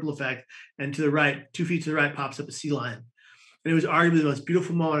 Suicide, the Ripple Effect. And to the right, 2 feet to the right, pops up a sea lion. And it was arguably the most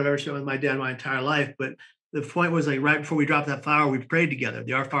beautiful moment I've ever spent with my dad in my entire life. But the point was, like, right before we dropped that flower, we prayed together,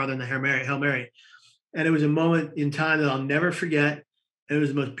 the Our Father and the Hail Mary. And it was a moment in time that I'll never forget. And it was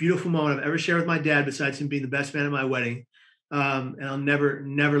the most beautiful moment I've ever shared with my dad, besides him being the best man at my wedding. And I'll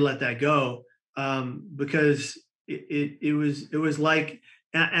never let that go, because it was like,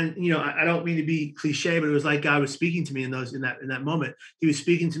 and you know, I don't mean to be cliche, but it was like God was speaking to me in that moment. He was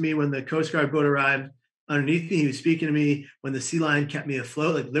speaking to me when the Coast Guard boat arrived underneath me. He was speaking to me when the sea lion kept me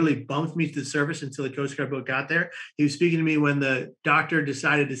afloat, like literally bumped me to the surface until the Coast Guard boat got there. He was speaking to me when the doctor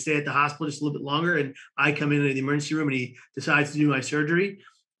decided to stay at the hospital just a little bit longer, and I come into the emergency room and he decides to do my surgery.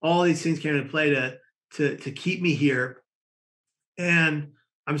 all these things came into play to keep me here. And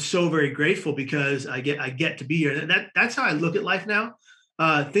I'm so very grateful because I get to be here. That's how I look at life now.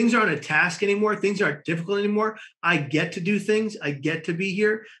 Things aren't a task anymore. Things aren't difficult anymore. I get to do things. I get to be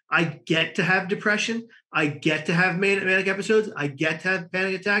here. I get to have depression. I get to have manic episodes. I get to have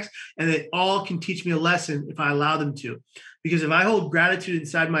panic attacks, and they all can teach me a lesson if I allow them to. Because if I hold gratitude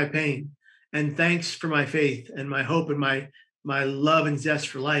inside my pain and thanks for my faith and my hope and my love and zest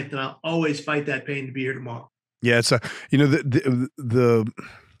for life, then I'll always fight that pain to be here tomorrow. Yeah, it's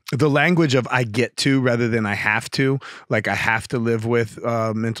the language of I get to rather than I have to, like I have to live with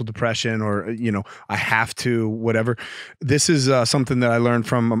mental depression, or, I have to whatever. This is something that I learned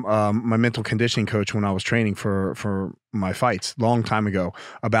from my mental conditioning coach when I was training for my fights long time ago,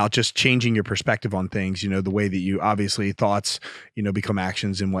 about just changing your perspective on things, the way that you obviously thoughts, become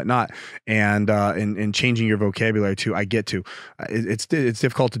actions and whatnot, and changing your vocabulary to I get to. It's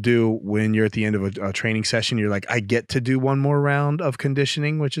difficult to do when you're at the end of a training session. You're like, I get to do one more round of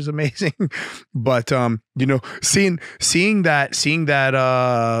conditioning, which is amazing. But seeing that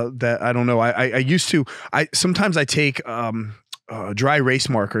I don't know. I used to. Sometimes I take dry erase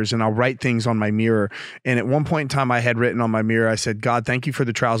markers and I'll write things on my mirror. And at one point in time, I had written on my mirror, I said, God, thank you for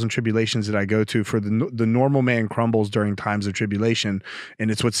the trials and tribulations that I go to, for the normal man crumbles during times of tribulation.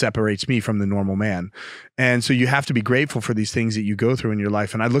 And it's what separates me from the normal man. And so you have to be grateful for these things that you go through in your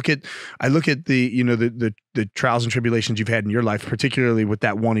life. And I look at the trials and tribulations you've had in your life, particularly with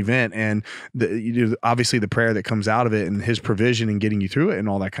that one event, and obviously the prayer that comes out of it and his provision and getting you through it and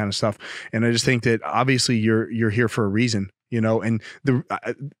all that kind of stuff. And I just think that obviously you're here for a reason. And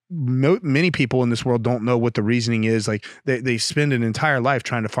many people in this world don't know what the reasoning is. Like they spend an entire life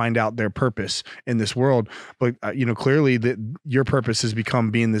trying to find out their purpose in this world. But, clearly that your purpose has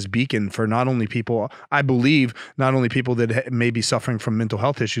become being this beacon for not only people, I believe, not only people that may be suffering from mental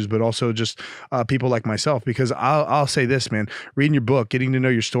health issues, but also just people like myself. Because I'll say this, man, reading your book, getting to know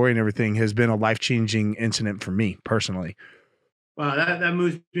your story and everything has been a life-changing incident for me personally. Wow. That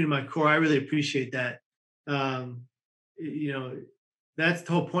moves me to my core. I really appreciate that. That's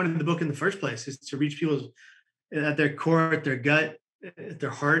the whole point of the book in the first place, is to reach people at their core, at their gut, at their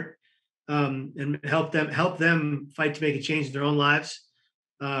heart, and help them fight to make a change in their own lives.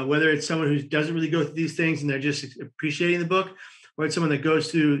 Whether it's someone who doesn't really go through these things and they're just appreciating the book, or it's someone that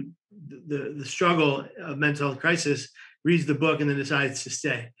goes through the struggle of mental health crisis, reads the book and then decides to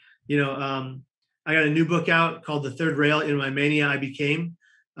stay. I got a new book out called The Third Rail: In My Mania I Became.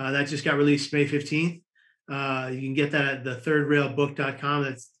 That just got released May 15th. You can get that at thethirdrailbook.com.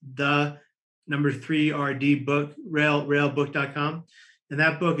 That's the number 3RD book, railbook.com. And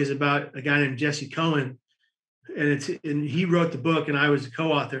that book is about a guy named Jesse Cohen. And he wrote the book and I was a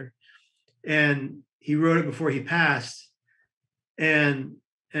co-author, and he wrote it before he passed. And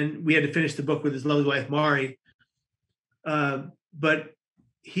we had to finish the book with his lovely wife, Mari. But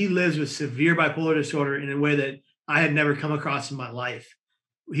he lives with severe bipolar disorder in a way that I had never come across in my life.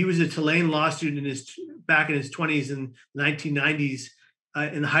 He was a Tulane law student back in his 20s in the 1990s,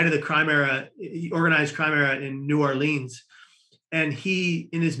 in the height of the crime era, organized crime era in New Orleans. And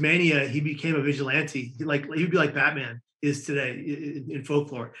in his mania, he became a vigilante. He'd be like Batman is today in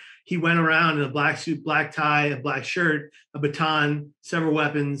folklore. He went around in a black suit, black tie, a black shirt, a baton, several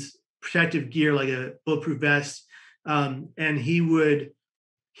weapons, protective gear like a bulletproof vest, and he would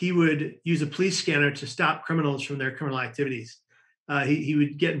use a police scanner to stop criminals from their criminal activities. He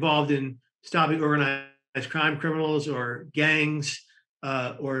would get involved in stopping organized crime criminals or gangs,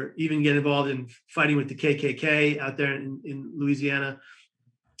 or even get involved in fighting with the KKK out there in Louisiana.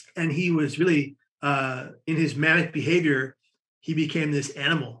 And he was really, in his manic behavior, he became this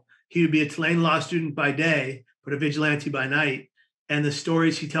animal. He would be a Tulane law student by day, but a vigilante by night. And the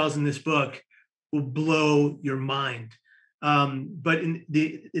stories he tells in this book will blow your mind. But in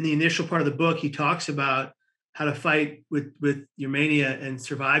the initial part of the book, he talks about how to fight with your mania and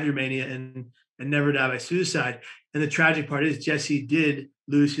survive your mania and never die by suicide. And the tragic part is Jesse did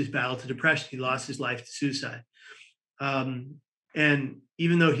lose his battle to depression. He lost his life to suicide. And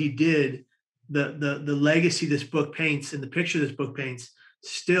even though he did, the legacy this book paints and the picture this book paints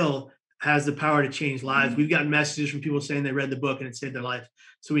still has the power to change lives. We've gotten messages from people saying they read the book and it saved their life.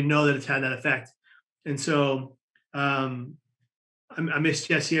 So we know that it's had that effect. And so I miss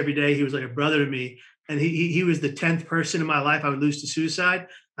Jesse every day. He was like a brother to me. And he was the 10th person in my life I would lose to suicide.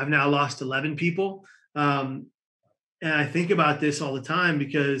 I've now lost 11 people. And I think about this all the time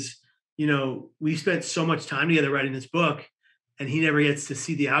because, we spent so much time together writing this book and he never gets to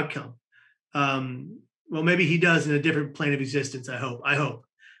see the outcome. Well, maybe he does in a different plane of existence. I hope.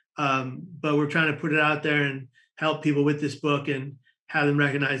 But we're trying to put it out there and help people with this book and have them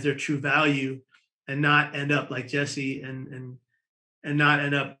recognize their true value and not end up like Jesse and not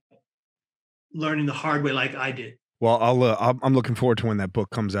end up learning the hard way like I did. Well, I'm looking forward to when that book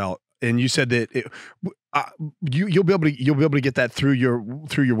comes out. And you said that you'll be able to get that through your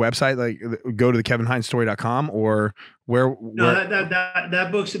website, like go to the kevinhinesstory.com or where? No, that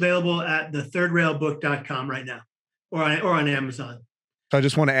book's available at thethirdrailbook.com right now, or on Amazon. So I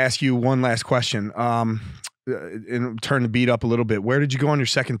just want to ask you one last question, and turn the beat up a little bit. Where did you go on your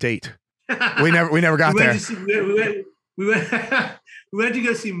second date? We never got there. We went to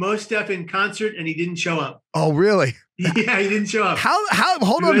go see Mos Def in concert, and he didn't show up. Oh, really? Yeah, he didn't show up. How?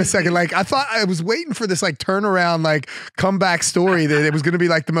 Hold on a second. Like, I thought I was waiting for this like turnaround, like comeback story that it was going to be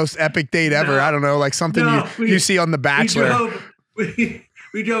like the most epic date ever. I don't know, like something you see on The Bachelor.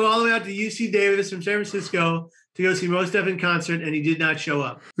 We drove all the way out to UC Davis from San Francisco to go see Mos Def in concert, and he did not show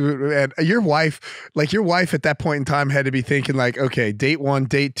up. And your wife at that point in time had to be thinking like, okay, date 1,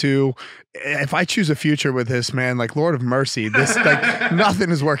 date 2. If I choose a future with this man, like Lord of mercy, this like nothing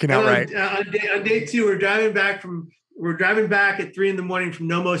is working out right. On day 2, we're driving back at 3 a.m. from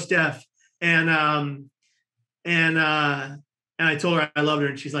No Mos Def, and I told her I loved her,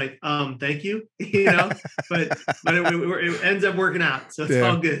 and she's like, thank you, but it ends up working out, so it's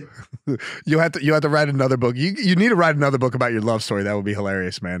all good. You have to write another book. You need to write another book about your love story. That would be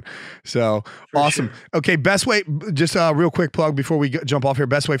hilarious, man. So awesome. Sure. Okay, best way, just a real quick plug before we jump off here.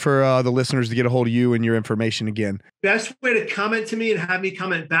 Best way for the listeners to get a hold of you and your information again. Best way to comment to me and have me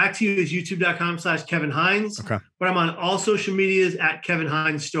comment back to you is youtube.com/Kevin Hines. Okay. But I'm on all social medias at Kevin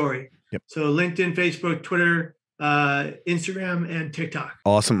Hines Story. Yep. So LinkedIn, Facebook, Twitter, Instagram, and TikTok.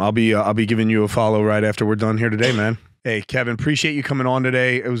 Awesome. I'll be giving you a follow right after we're done here today, man. Hey, Kevin, appreciate you coming on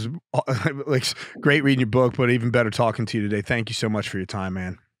today. It was like great reading your book, but even better talking to you today. Thank you so much for your time,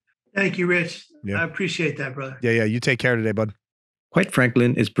 man. Thank you, Rich. Yeah. I appreciate that, brother. Yeah. You take care today, bud. Quite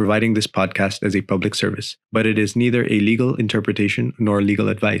Franklin is providing this podcast as a public service, but it is neither a legal interpretation nor legal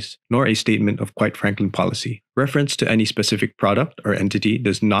advice, nor a statement of Quite Franklin policy. Reference to any specific product or entity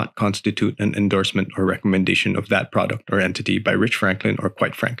does not constitute an endorsement or recommendation of that product or entity by Rich Franklin or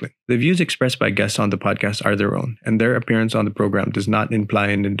Quite Franklin. The views expressed by guests on the podcast are their own, and their appearance on the program does not imply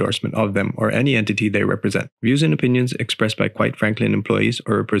an endorsement of them or any entity they represent. Views and opinions expressed by Quite Franklin employees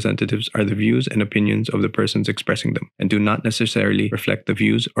or representatives are the views and opinions of the persons expressing them, and do not necessarily reflect the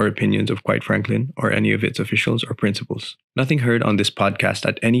views or opinions of Quite Franklin or any of its officials or principals. Nothing heard on this podcast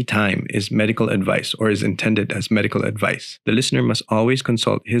at any time is medical advice or is intended as medical advice. The listener must always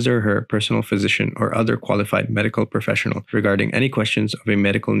consult his or her personal physician or other qualified medical professional regarding any questions of a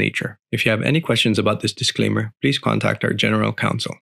medical nature. If you have any questions about this disclaimer, please contact our general counsel.